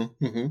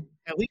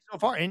 At least so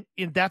far. And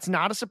that's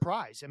not a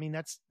surprise. I mean,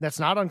 that's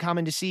not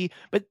uncommon to see,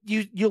 but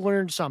you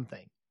learned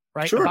something,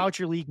 right? About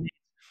your league.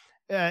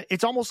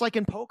 It's almost like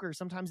in poker.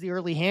 Sometimes the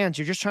early hands,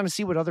 you're just trying to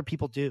see what other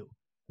people do.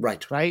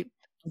 Right. Are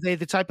they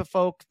the type of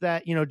folk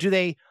that, do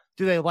they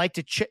like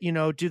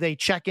to, do they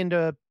check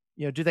into,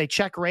 do they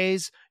check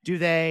raise? Do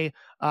they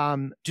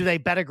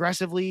bet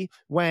aggressively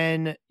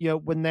when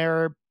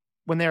they're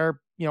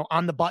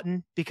on the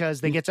button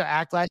because they get to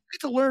act last? You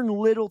get to learn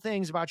little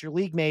things about your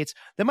league mates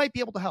that might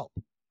be able to help,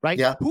 right?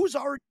 Yeah. Who's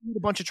already made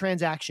a bunch of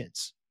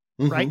transactions,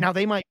 right? Now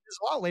they might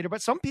do a lot later,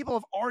 but some people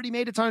have already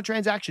made a ton of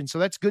transactions. So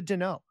that's good to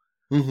know,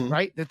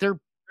 right? That they're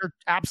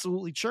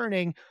absolutely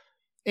churning.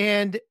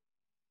 And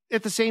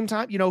at the same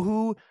time,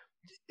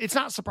 it's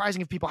not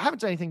surprising if people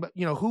haven't done anything, but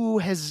who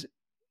has,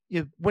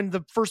 when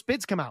the first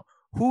bids come out,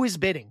 who is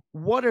bidding?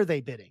 What are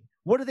they bidding?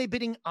 What are they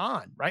bidding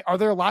on, right? Are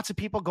there lots of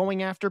people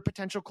going after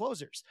potential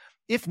closers?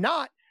 If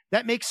not,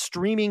 that makes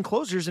streaming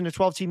closers in a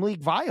 12-team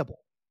league viable,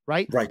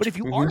 right? But if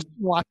you are seeing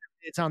lots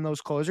of bids on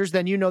those closers,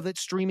 then you know that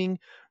streaming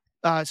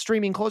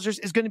closers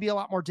is going to be a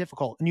lot more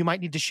difficult, and you might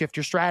need to shift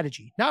your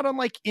strategy. Not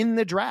unlike in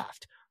the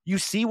draft. You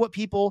see what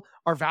people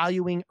are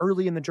valuing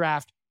early in the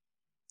draft.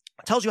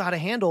 It tells you how to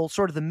handle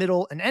sort of the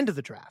middle and end of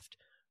the draft.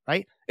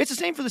 Right? It's the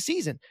same for the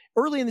season.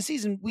 Early in the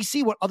season, we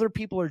see what other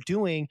people are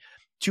doing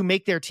to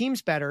make their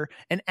teams better.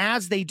 And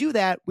as they do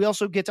that, we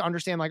also get to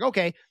understand, like,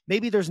 okay,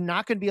 maybe there's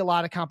not going to be a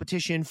lot of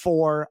competition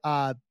for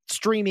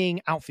streaming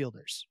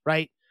outfielders,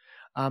 right?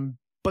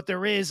 But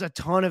there is a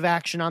ton of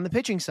action on the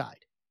pitching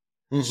side.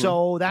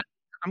 So that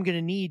I'm going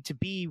to need to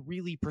be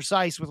really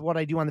precise with what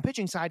I do on the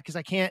pitching side, because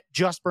I can't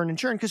just burn and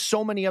churn because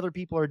so many other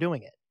people are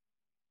doing it.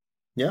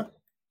 Yeah,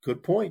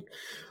 good point.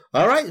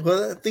 All right.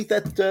 Well, I think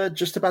that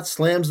just about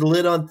slams the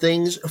lid on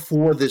things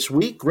for this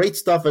week. Great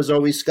stuff as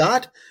always,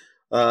 Scott.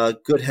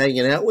 Good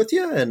hanging out with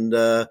you. And,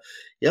 got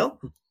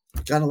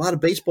a lot of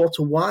baseball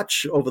to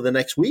watch over the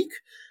next week.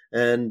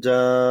 And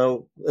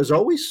as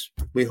always,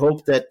 we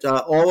hope that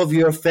all of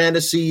your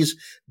fantasies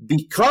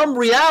become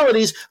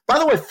realities. By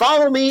the way,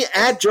 follow me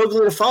at Joe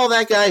Galita. Follow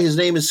that guy. His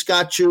name is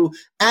Scott Chu,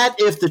 at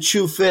If the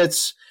Chu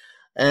Fits.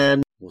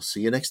 And we'll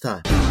see you next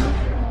time.